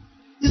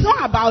 It's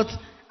not about,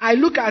 I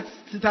look at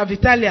Sister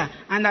Vitalia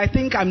and I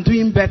think I'm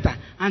doing better,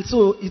 and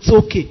so it's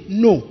okay.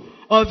 No.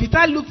 Or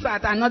Vital looks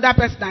at another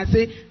person and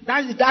say,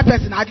 that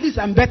person, at least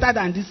I'm better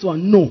than this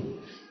one. No.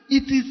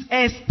 It is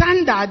a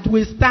standard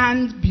we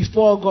stand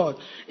before God.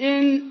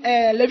 In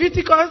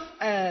Leviticus,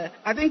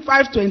 I think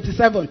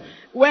 5:27,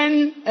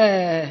 when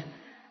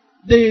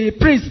the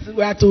priests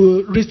were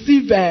to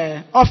receive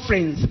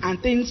offerings and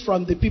things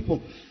from the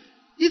people,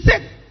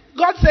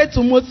 God said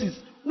to Moses,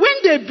 when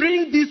they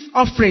bring these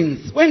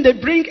offerings, when they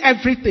bring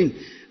everything,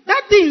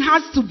 that thing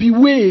has to be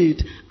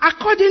weighed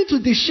according to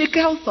the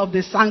shekels of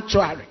the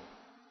sanctuary.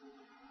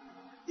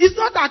 It's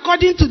not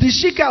according to the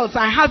shekels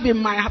I have in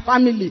my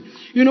family.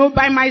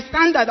 By my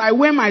standard, I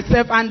weigh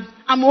myself and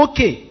I'm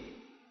okay.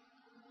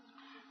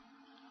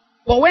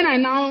 But when I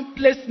now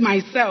place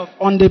myself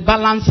on the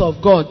balance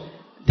of God,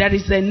 there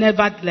is a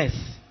nevertheless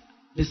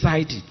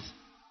beside it.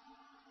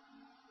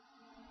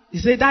 He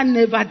said that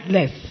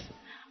nevertheless,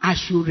 I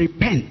should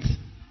repent,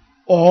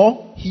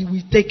 or he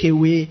will take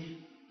away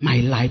my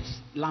life's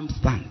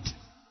lampstand.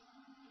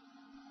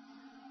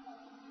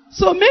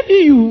 So maybe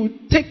you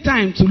take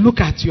time to look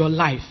at your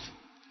life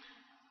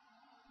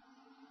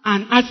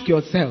and ask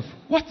yourself,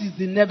 what is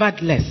the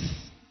nevertheless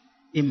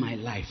in my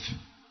life?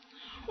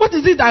 What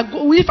is it that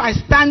if I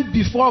stand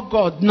before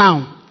God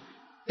now,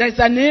 there's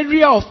an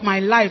area of my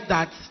life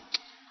that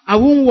I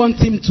won't want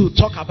him to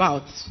talk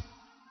about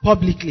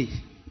publicly.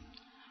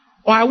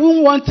 Or I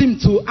won't want him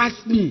to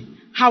ask me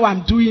how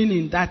I'm doing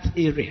in that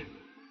area.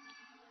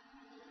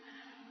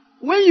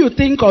 When you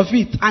think of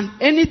it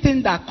and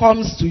anything that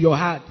comes to your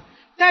heart,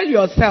 tell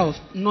yourself,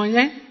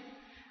 Nonye,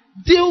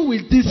 deal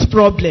with this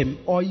problem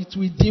or it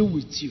will deal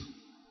with you.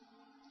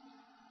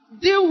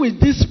 Deal with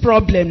this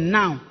problem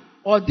now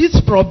or this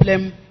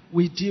problem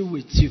will deal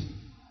with you.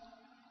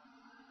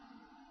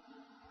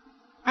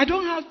 I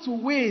don't have to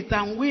wait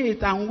and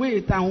wait and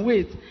wait and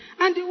wait.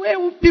 And the way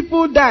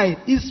people die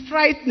is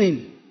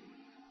frightening.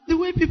 The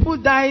way people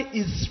die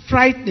is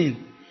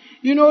frightening.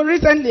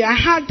 Recently I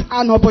had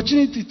an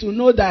opportunity to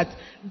know that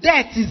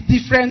death is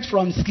different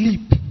from sleep.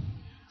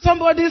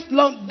 Somebody's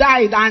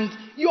died and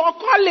you're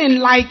calling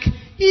like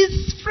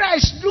he's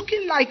fresh,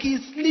 looking like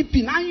he's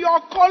sleeping. And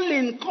you're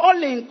calling.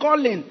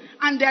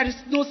 And there is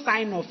no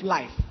sign of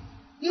life.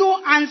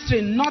 No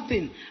answering,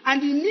 nothing.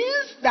 And it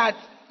means that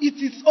it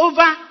is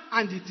over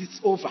and it is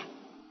over.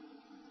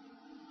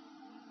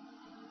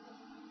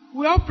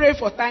 We all pray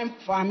for time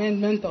for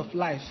amendment of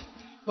life.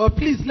 But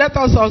please, let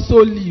us also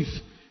live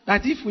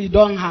that if we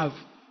don't have,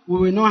 we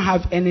will not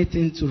have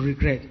anything to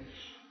regret.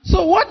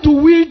 So what do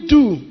we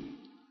do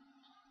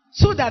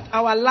so that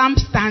our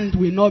lampstand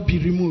will not be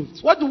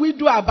removed? What do we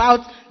do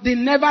about the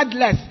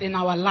nevertheless in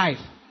our life?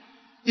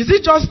 Is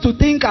it just to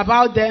think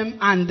about them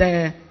and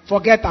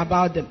forget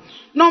about them?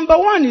 Number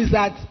one is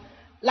that,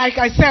 like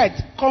I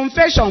said,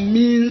 confession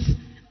means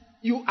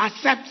you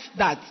accept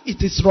that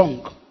it is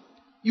wrong.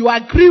 You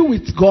agree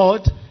with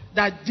God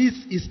that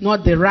this is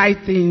not the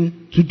right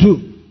thing to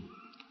do.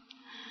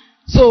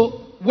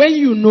 So, when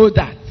we know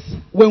that,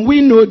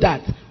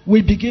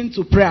 we begin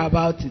to pray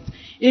about it.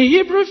 In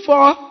Hebrews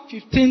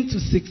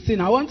 4:15-16,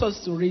 I want us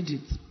to read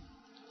it.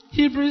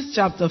 Hebrews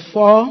chapter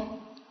 4,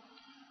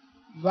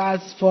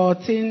 verse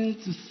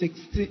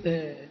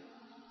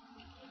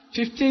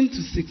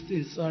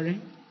 15-16,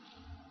 sorry.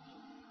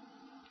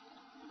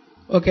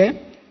 Okay?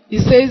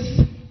 It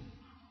says,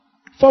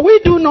 for we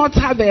do not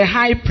have a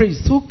high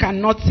priest who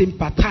cannot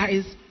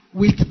sympathize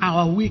with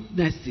our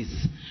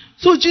weaknesses.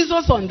 So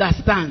Jesus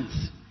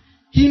understands.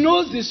 He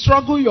knows the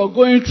struggle you're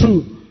going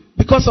through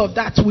because of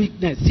that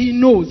weakness. He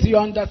knows, he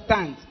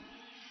understands.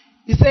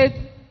 He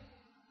said,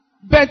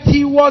 but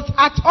he was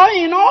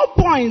in all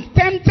points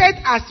tempted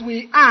as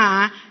we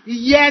are,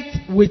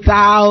 yet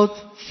without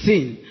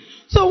sin.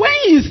 So when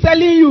he is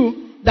telling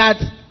you that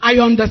I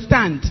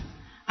understand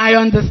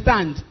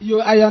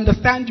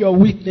your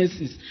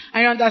weaknesses.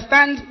 I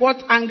understand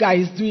what anger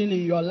is doing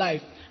in your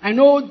life. I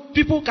know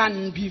people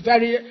can be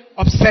very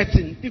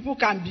upsetting. People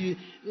can be,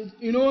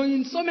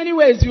 in so many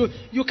ways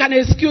you can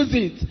excuse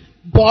it.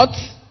 But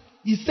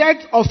he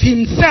said of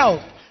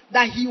himself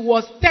that he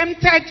was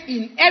tempted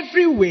in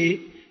every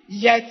way,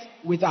 yet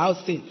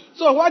without sin.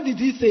 So what did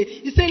he say?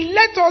 He said,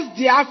 let us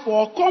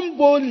therefore come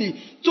boldly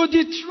to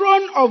the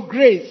throne of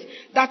grace,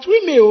 that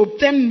we may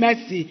obtain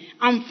mercy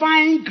and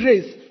find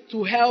grace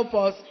to help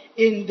us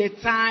in the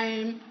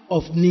time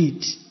of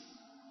need.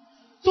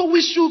 So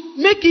we should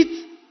make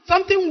it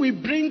something we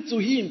bring to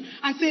him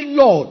and say,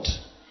 Lord,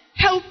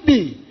 help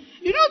me.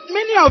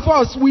 Many of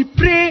us, we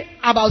pray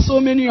about so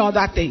many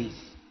other things.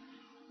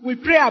 We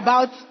pray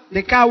about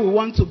the car we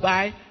want to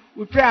buy.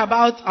 We pray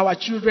about our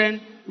children.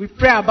 We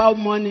pray about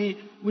money.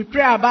 We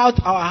pray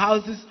about our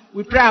houses.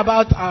 We pray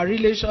about our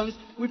relations.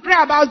 We pray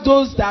about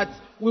those that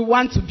we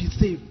want to be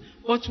saved.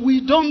 But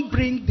we don't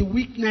bring the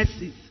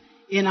weaknesses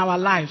in our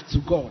life to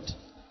God,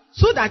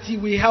 so that he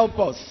will help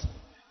us.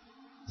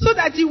 So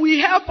that he will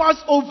help us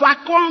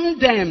overcome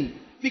them,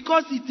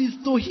 because it is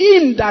to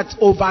him that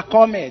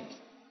overcometh.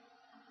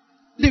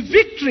 The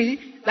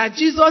victory that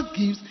Jesus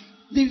gives,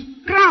 the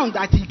crown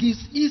that he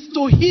gives, is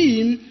to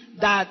him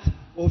that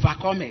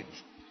overcometh.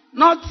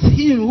 Not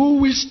him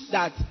who wished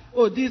that,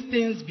 these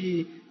things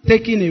be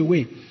taken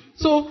away.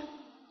 So,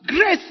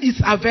 grace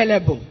is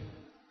available.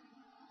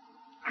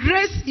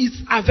 Grace is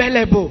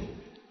available.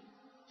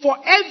 For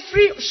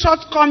every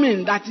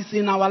shortcoming that is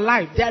in our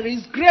life, there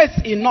is grace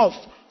enough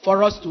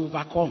for us to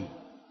overcome.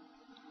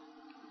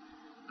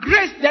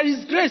 There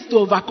is grace to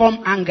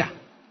overcome anger.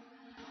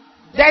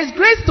 There is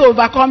grace to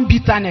overcome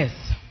bitterness.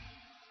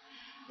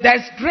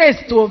 There's grace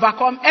to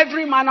overcome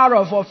every manner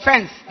of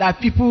offense that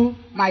people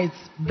might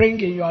bring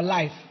in your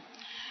life.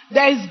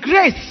 There is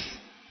grace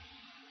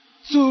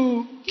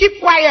to keep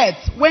quiet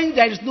when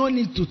there is no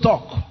need to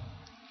talk.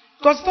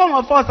 Because some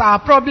of us, our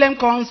problem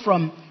comes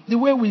from the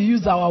way we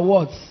use our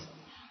words.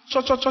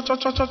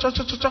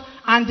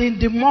 And in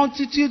the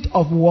multitude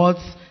of words,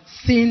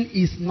 sin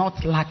is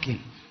not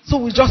lacking. So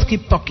we just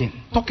keep talking.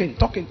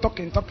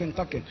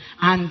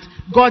 And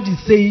God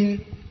is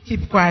saying,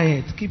 keep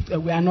quiet,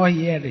 we are not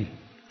hearing.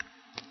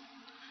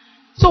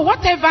 So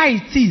whatever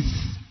it is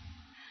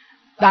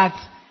that,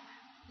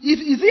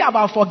 is it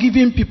about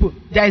forgiving people?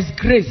 There is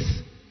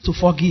grace to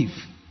forgive.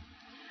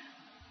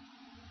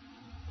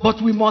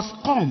 But we must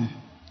come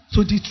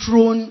to the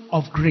throne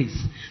of grace.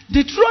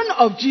 The throne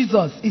of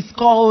Jesus is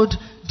called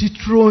the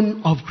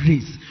throne of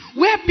grace,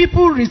 where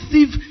people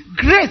receive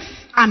grace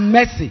and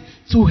mercy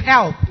to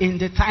help in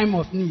the time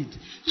of need,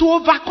 to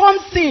overcome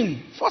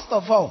sin, first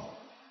of all.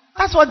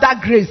 That's what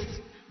that grace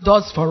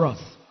does for us.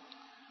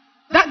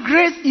 That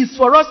grace is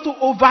for us to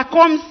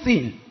overcome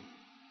sin.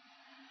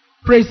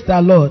 Praise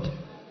the Lord.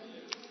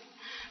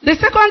 The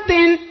second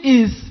thing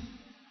is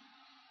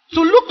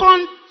to look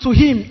on to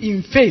Him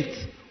in faith,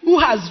 who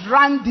has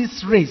run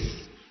this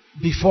race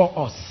before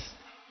us.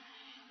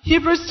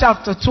 Hebrews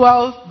chapter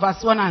 12,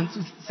 verse 1 and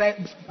 2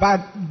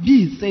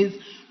 B says,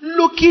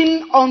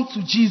 looking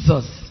unto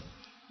Jesus,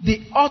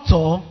 the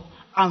author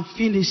and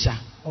finisher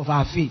of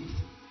our faith.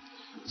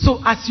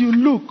 So as you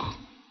look,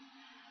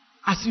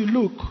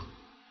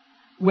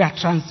 we are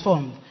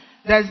transformed.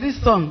 There's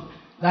this song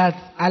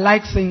that I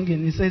like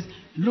singing. It says,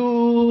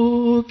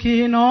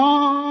 looking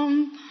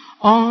on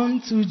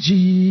unto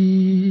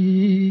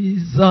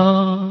Jesus,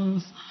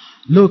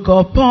 look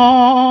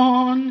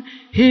upon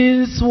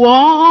His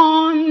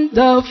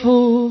wonderful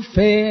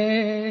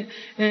face,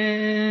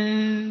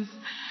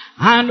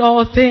 and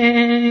all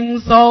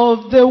things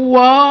of the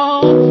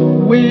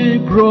world will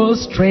grow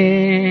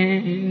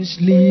strangely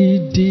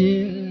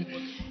dim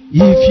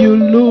if you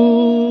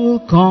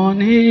look on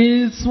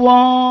His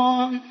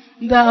wonderful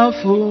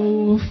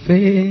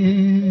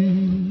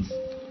face.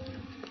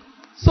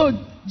 So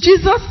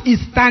Jesus is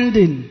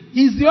standing.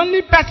 He's the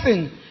only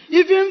person.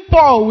 Even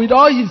Paul, with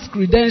all his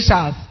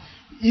credentials,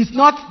 is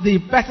not the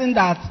person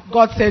that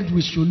God said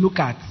we should look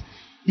at.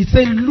 He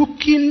said,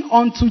 looking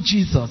unto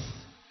Jesus,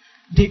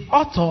 the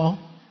author,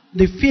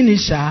 the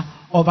finisher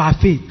of our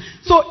faith.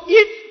 So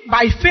if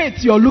by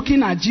faith you're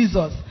looking at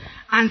Jesus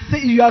and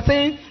you are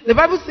saying, the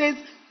Bible says,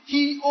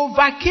 He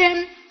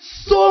overcame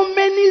so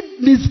many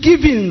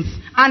misgivings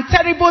and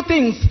terrible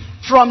things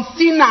from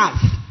sinners.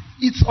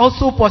 It's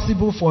also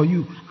possible for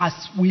you as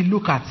we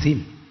look at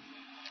Him,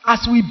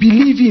 as we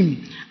believe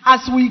Him,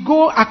 as we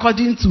go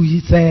according to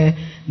His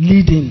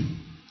leading.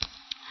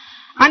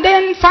 And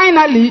then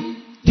finally,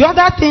 the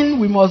other thing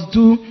we must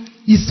do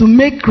is to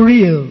make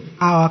real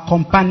our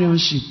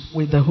companionship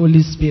with the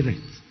Holy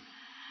Spirit.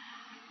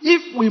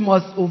 If we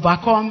must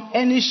overcome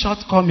any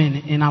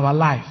shortcoming in our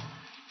life,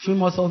 if we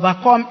must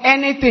overcome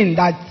anything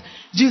that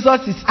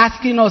Jesus is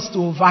asking us to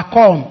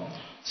overcome,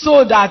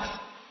 so that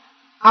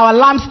our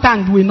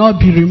lampstand will not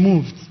be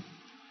removed,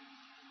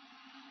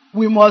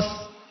 we must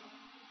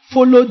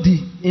follow the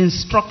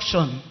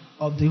instruction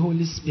of the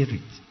Holy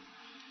Spirit.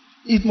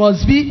 It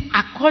must be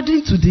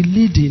according to the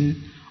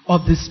leading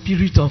of the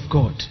Spirit of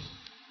God.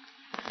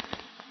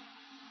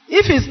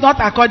 If it's not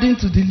according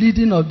to the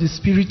leading of the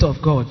Spirit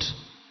of God,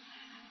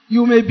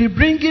 you may be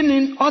bringing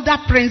in other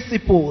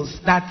principles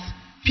that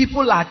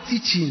people are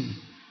teaching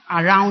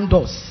around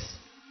us.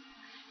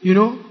 You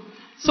know,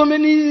 so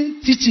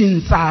many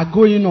teachings are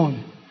going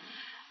on.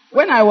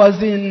 When I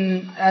was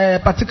in a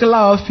particular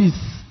office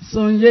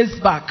some years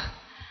back,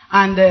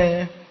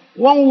 and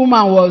one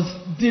woman was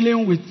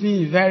dealing with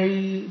me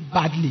very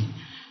badly,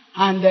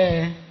 and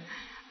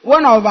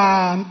one of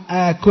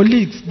our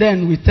colleagues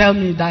then will tell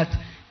me that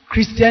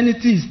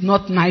Christianity is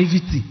not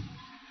naivety.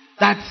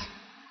 That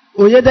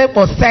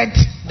Oyedepo said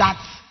that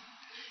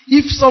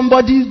if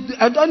somebody,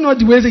 I don't know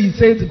the way he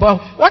said it,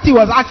 but what he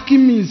was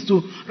asking me is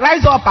to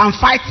rise up and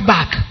fight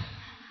back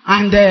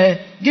and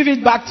give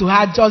it back to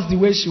her just the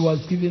way she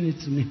was giving it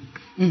to me.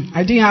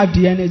 I didn't have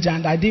the energy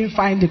and I didn't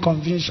find the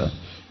conviction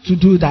to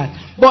do that.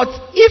 But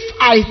if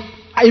I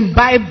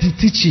imbibe the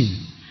teaching,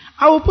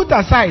 I will put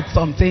aside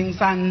some things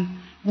and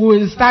we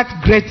will start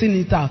grading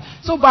it out.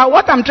 So, but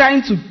what I'm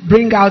trying to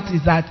bring out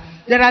is that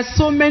there are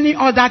so many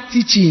other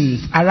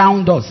teachings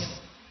around us.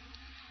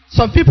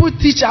 Some people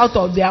teach out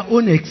of their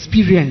own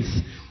experience,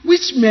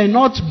 which may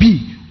not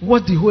be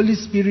what the Holy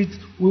Spirit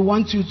will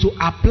want you to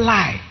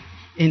apply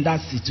in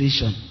that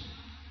situation.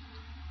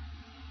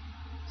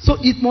 So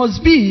it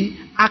must be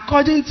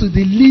according to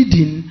the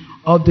leading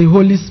of the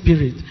Holy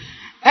Spirit.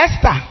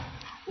 Esther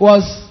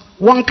was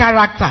one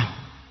character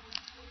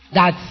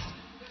that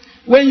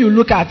when you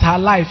look at her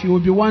life, you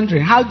will be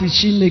wondering, how did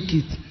she make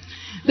it?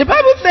 The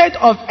Bible said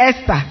of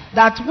Esther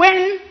that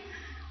when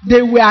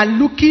they were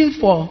looking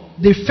for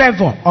the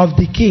favor of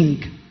the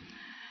king,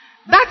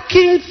 that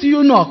king's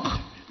eunuch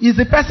is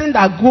the person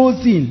that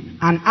goes in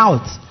and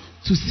out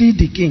to see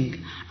the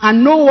king.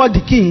 and know what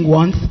the king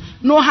wants,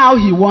 know how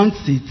he wants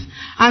it.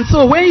 And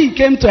so when he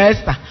came to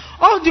Esther,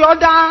 all the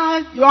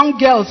other young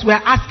girls were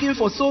asking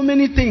for so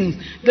many things.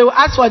 They will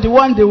ask for the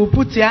one they will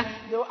put here.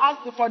 They will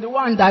ask for the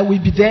one that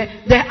will be there.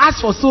 They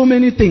asked for so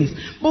many things.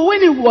 But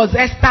when it was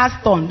Esther's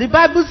turn, the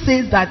Bible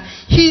says that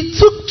she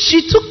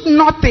took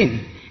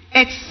nothing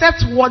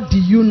except what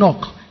the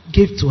eunuch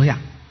gave to her.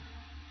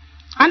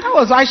 And that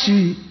was why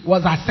she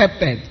was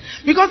accepted.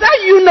 Because that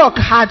eunuch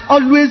had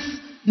always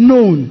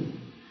known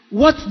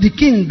what the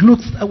king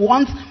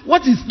wants,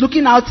 what is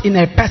looking out in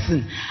a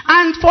person.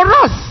 And for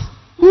us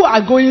who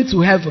are going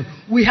to heaven,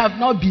 we have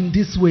not been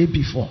this way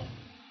before.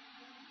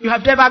 You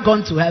have never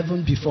gone to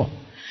heaven before.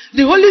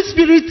 The Holy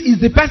Spirit is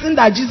the person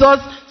that Jesus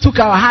took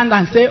our hand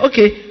and said,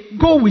 okay,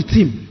 go with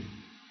him.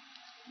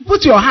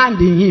 Put your hand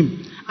in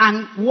him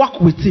and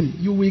walk with him.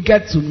 You will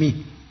get to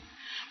me.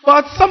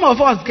 But some of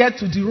us get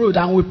to the road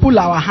and we pull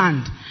our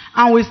hand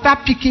and we start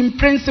picking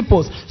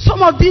principles.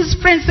 Some of these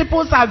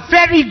principles are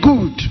very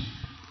good.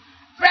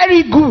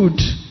 Very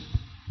good.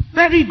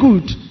 Very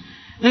good.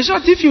 In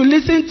short, if you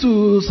listen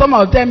to some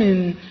of them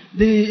in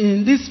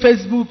this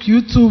Facebook,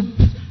 YouTube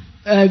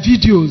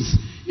videos,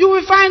 you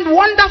will find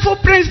wonderful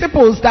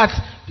principles that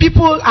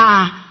people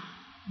are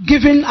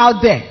giving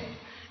out there.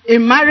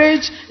 In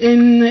marriage,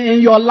 in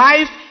your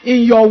life,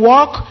 in your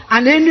work,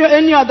 and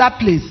any other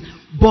place.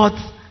 But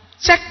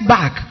check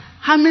back,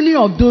 how many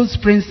of those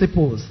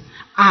principles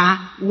are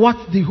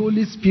what the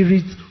Holy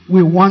Spirit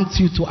will want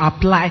you to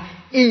apply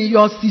in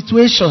your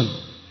situation?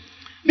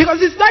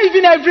 Because it's not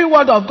even every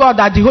word of God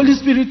that the Holy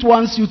Spirit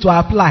wants you to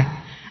apply.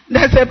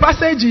 There's a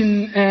passage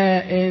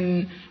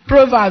in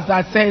Proverbs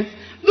that says,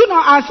 do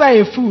not answer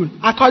a fool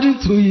according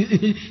to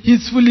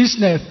his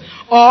foolishness,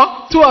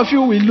 or two of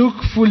you will look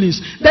foolish.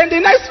 Then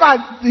the next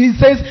part, he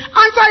says,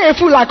 answer a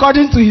fool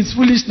according to his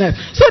foolishness,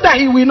 so that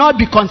he will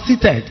not be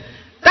conceited.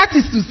 That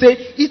is to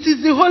say, it is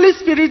the Holy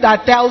Spirit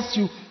that tells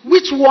you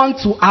which one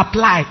to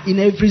apply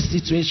in every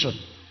situation.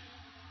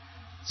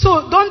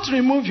 So don't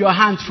remove your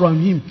hand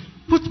from him.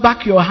 Put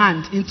back your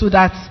hand into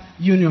that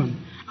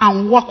union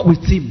and walk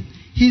with him.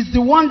 He's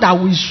the one that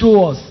will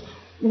show us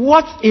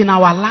what in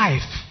our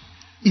life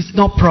is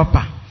not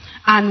proper.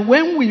 And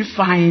when we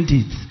find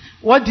it,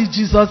 what did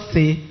Jesus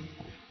say?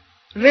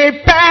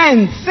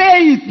 Repent.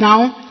 Say it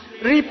now.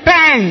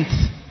 Repent.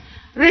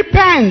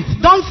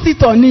 Repent. Don't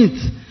sit on it.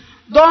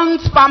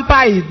 Don't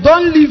pamper it.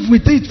 Don't live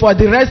with it for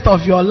the rest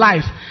of your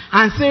life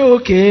and say,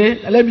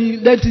 okay,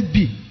 let it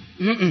be.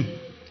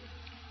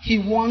 He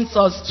wants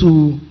us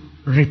to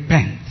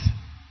repent.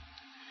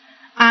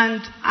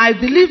 And I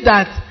believe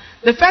that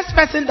the first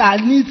person that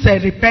needs a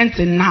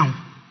repenting now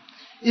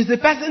is the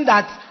person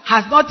that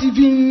has not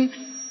even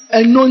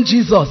known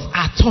Jesus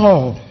at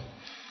all.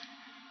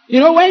 You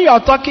know, when you're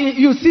talking,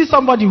 you see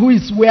somebody who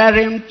is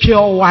wearing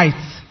pure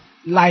white,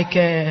 like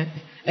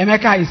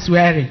Emeka is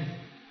wearing.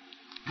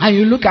 And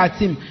you look at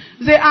him.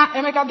 You say,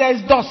 Emeka, there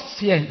is dust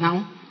here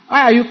now.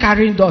 Why are you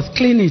carrying dust?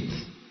 Clean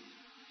it.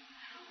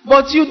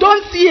 But you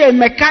don't see a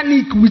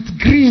mechanic with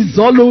grease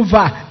all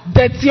over,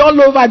 dirty all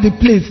over the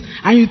place.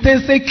 And you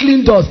say,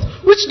 clean dust.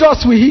 Which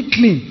dust will he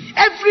clean?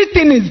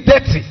 Everything is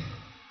dirty.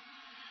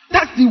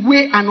 That's the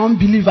way an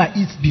unbeliever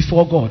is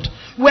before God.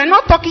 You are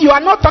not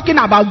talking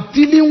about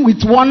dealing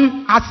with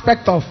one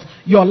aspect of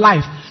your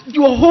life.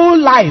 Your whole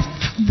life,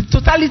 the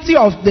totality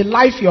of the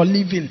life you're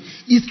living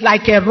is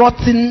like a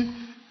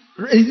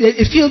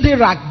filthy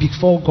rag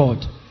before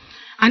God.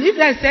 And if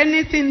there's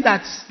anything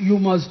that you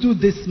must do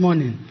this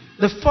morning,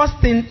 the first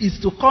thing is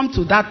to come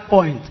to that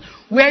point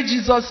where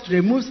Jesus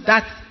removes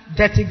that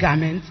dirty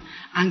garment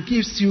and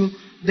gives you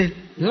the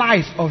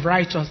life of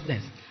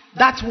righteousness.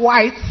 That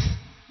white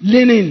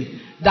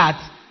linen that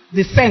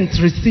the saint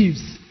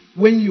receives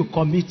when you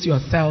commit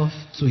yourself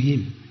to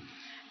him.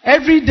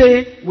 Every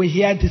day we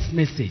hear this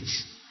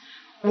message.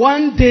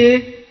 One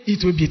day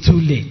it will be too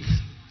late.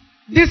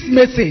 This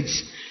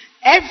message,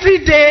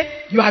 every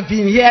day you have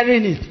been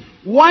hearing it.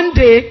 One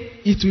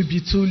day it will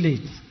be too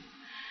late.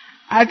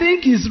 I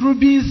think it's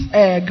Ruby's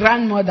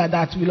grandmother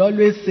that will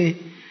always say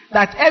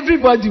that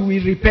everybody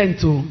will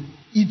repent too.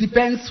 It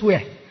depends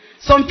where.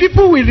 Some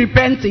people will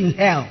repent in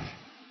hell.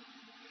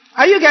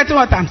 Are you getting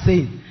what I'm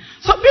saying?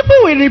 Some people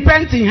will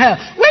repent in hell.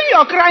 When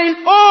you're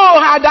crying, oh,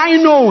 had I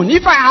known,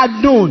 if I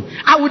had known,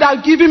 I would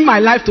have given my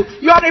life to.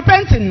 You are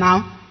repenting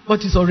now,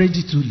 but it's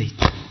already too late.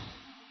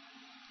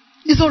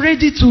 It's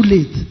already too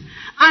late.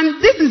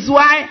 And this is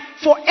why,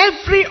 for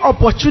every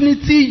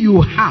opportunity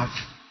you have,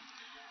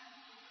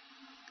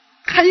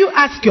 can you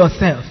ask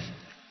yourself,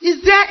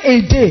 is there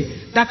a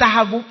day that I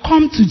have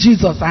come to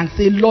Jesus and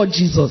say, Lord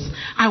Jesus,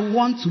 I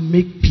want to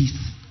make peace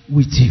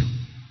with you?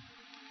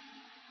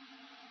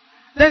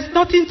 There's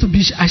nothing to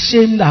be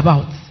ashamed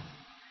about.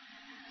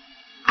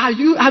 Have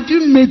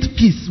you made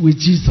peace with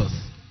Jesus?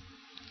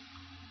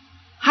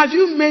 Have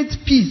you made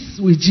peace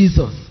with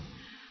Jesus?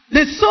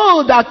 The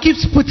soul that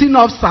keeps putting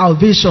off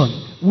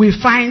salvation will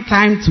find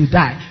time to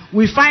die.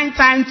 We find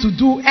time to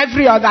do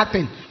every other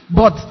thing.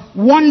 But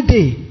one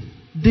day,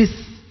 this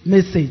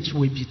message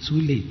will be too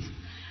late.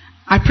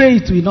 I pray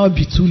it will not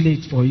be too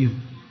late for you.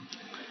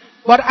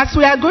 But as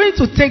we are going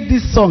to take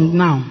this song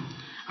now,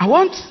 I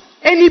want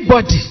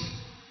anybody,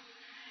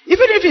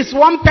 even if it's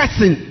one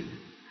person,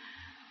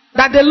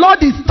 that the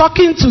Lord is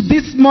talking to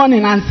this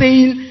morning and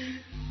saying,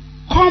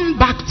 come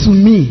back to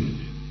me.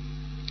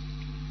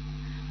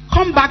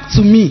 Come back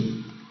to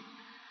me.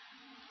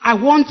 I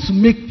want to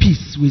make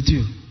peace with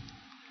you.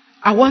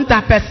 I want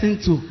that person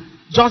to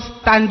just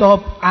stand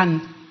up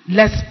and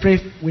let's pray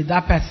with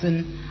that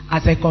person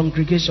as a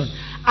congregation.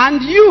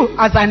 And you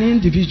as an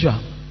individual.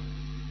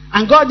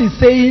 And God is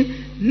saying,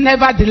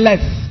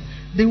 nevertheless,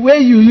 the way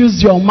you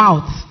use your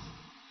mouth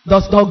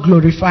does not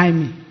glorify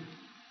me.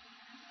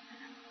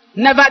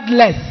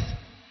 Nevertheless,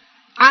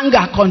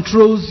 anger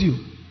controls you.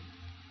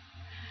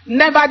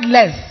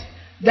 Nevertheless,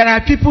 there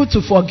are people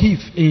to forgive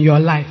in your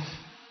life.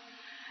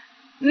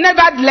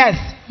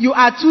 Nevertheless, you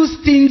are too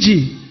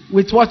stingy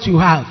with what you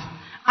have.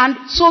 And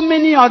so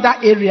many other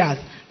areas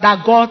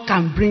that God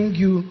can bring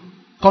you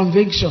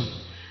conviction.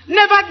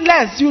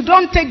 Nevertheless, you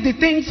don't take the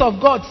things of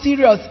God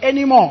serious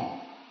anymore.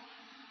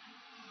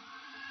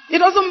 It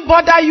doesn't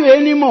bother you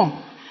anymore.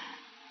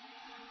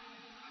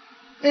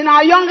 In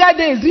our younger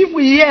days, if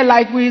we hear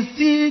like we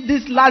see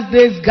this last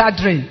day's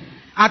gathering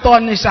at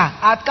Onisha,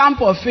 at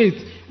Camp of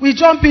Faith, we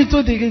jump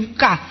into the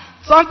car.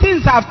 Some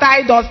things have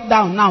tied us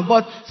down now,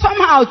 but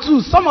somehow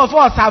too, some of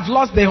us have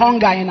lost the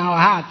hunger in our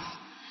hearts.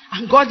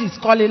 And God is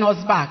calling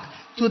us back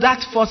to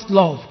that first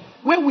love,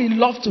 where we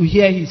love to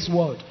hear His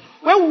word,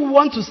 where we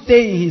want to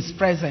stay in His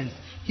presence.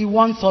 He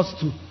wants us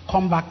to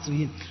come back to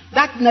Him.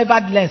 That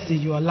nevertheless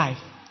in your life.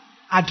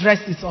 Address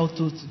this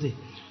also today.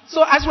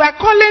 So as we are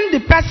calling the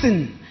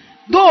person,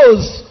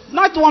 those,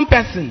 not one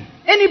person,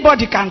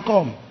 anybody can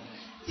come.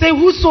 Say,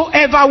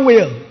 whosoever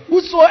will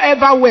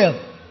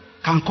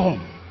can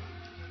come.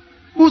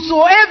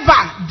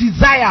 Whosoever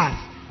desires,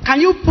 can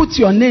you put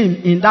your name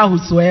in that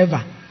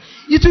whosoever?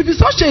 It will be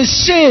such a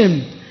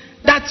shame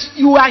that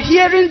you are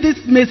hearing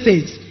this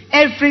message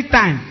every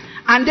time,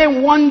 and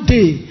then one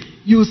day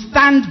you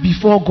stand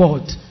before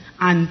God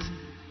and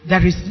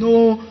there is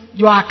no,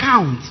 your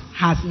account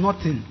has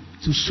nothing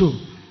to show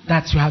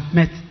that you have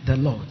met the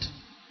Lord.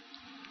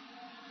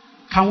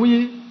 Can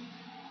we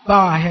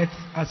bow our heads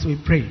as we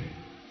pray?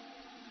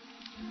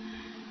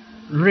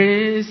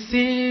 Receive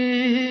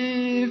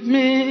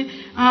me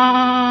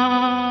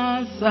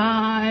as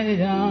I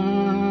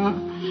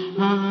am.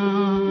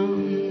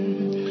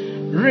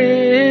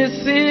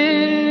 Receive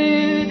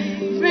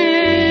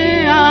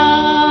me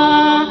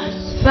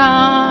as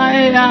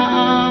I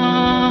am.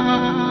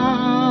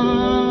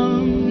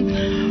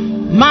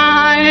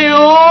 My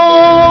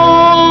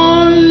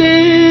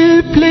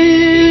only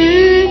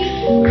plea,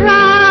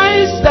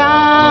 Christ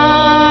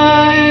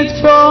died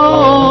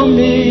for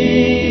me.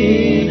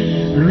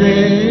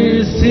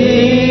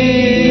 Receive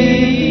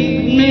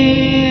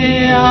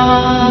me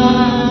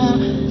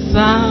as I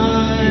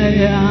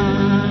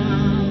am.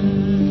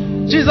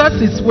 Jesus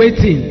is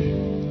waiting.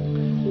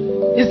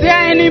 Is there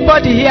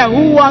anybody here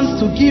who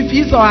wants to give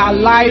his or her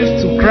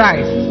life to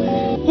Christ?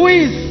 Who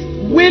is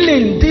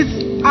willing this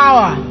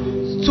hour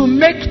to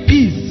make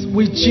peace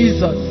with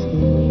Jesus?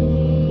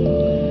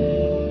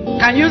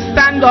 Can you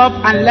stand up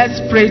and let's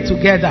pray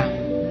together?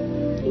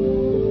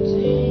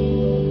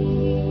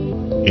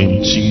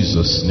 In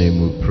Jesus' name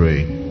we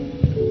pray.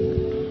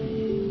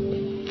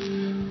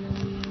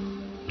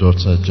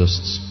 Daughter,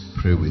 just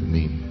pray with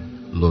me.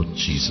 Lord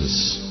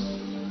Jesus,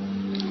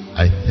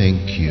 I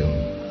thank you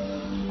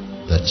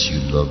that you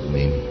love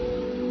me.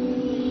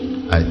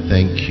 I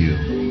thank you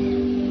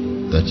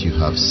that you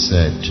have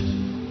said,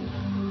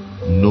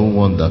 no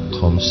one that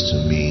comes to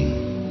me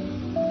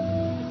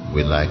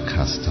will I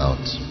cast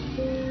out.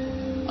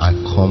 I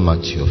come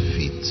at your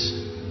feet.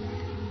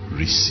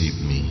 Receive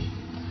me.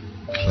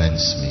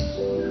 Cleanse me,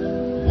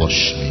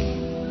 wash me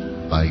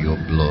by your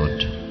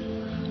blood.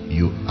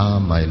 You are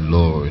my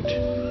Lord.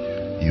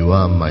 You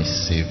are my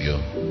Savior.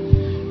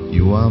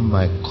 You are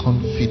my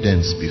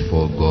confidence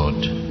before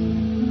God.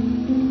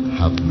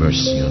 Have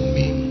mercy on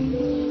me,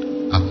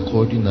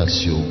 according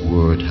as your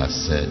word has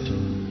said.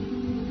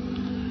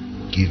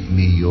 Give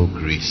me your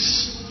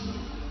grace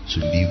to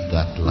live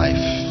that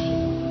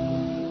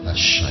life that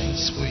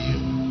shines for you.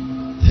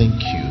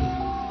 Thank you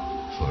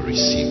for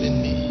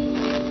receiving me.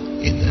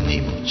 In the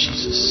name of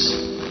Jesus.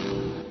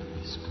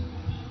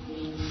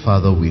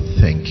 Father, we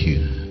thank you.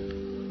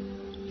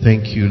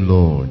 Thank you,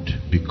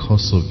 Lord,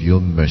 because of your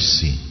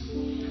mercy.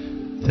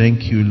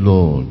 Thank you,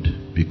 Lord,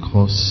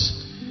 because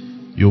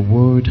your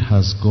word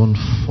has gone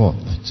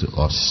forth to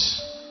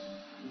us,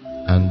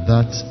 and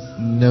that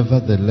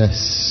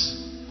nevertheless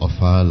of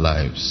our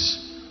lives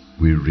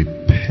we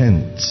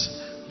repent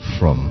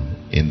from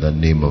in the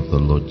name of the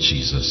Lord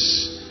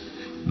Jesus.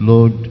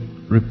 Lord,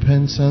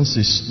 repentance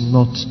is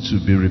not to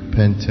be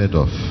repented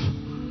of.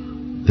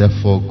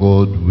 Therefore,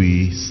 God,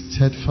 we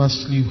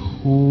steadfastly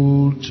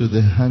hold to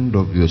the hand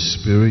of your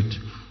Spirit,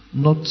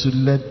 not to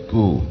let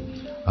go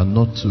and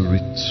not to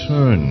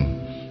return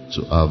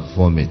to our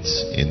vomit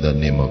in the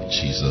name of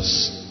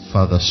Jesus.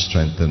 Father,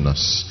 strengthen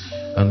us.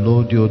 And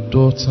Lord, your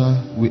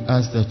daughter, we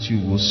ask that you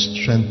will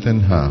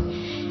strengthen her.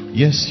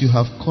 Yes, you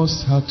have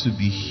caused her to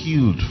be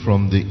healed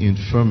from the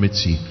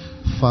infirmity.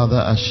 Father,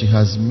 as she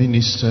has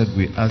ministered,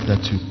 we ask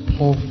that you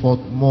pour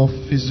forth more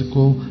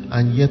physical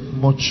and yet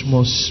much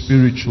more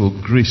spiritual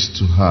grace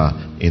to her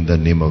in the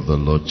name of the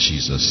Lord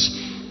Jesus.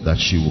 That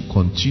she will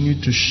continue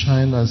to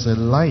shine as a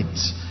light,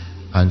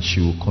 and she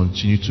will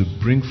continue to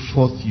bring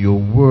forth your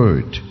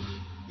word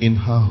in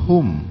her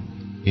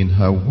home, in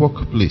her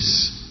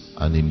workplace,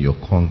 and in your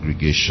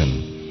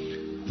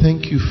congregation.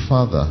 Thank you,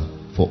 Father,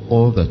 for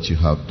all that you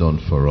have done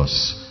for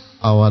us.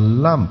 Our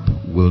lamp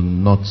will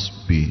not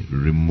be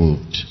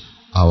removed.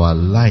 Our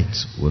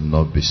light will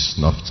not be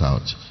snuffed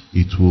out.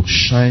 It will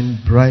shine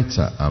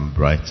brighter and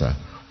brighter,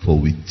 for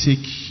we take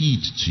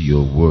heed to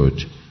your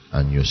word,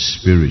 and your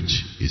spirit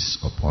is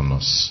upon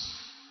us.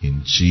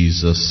 In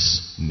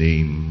Jesus'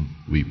 name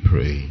we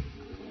pray.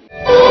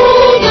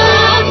 Oh,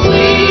 that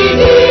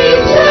we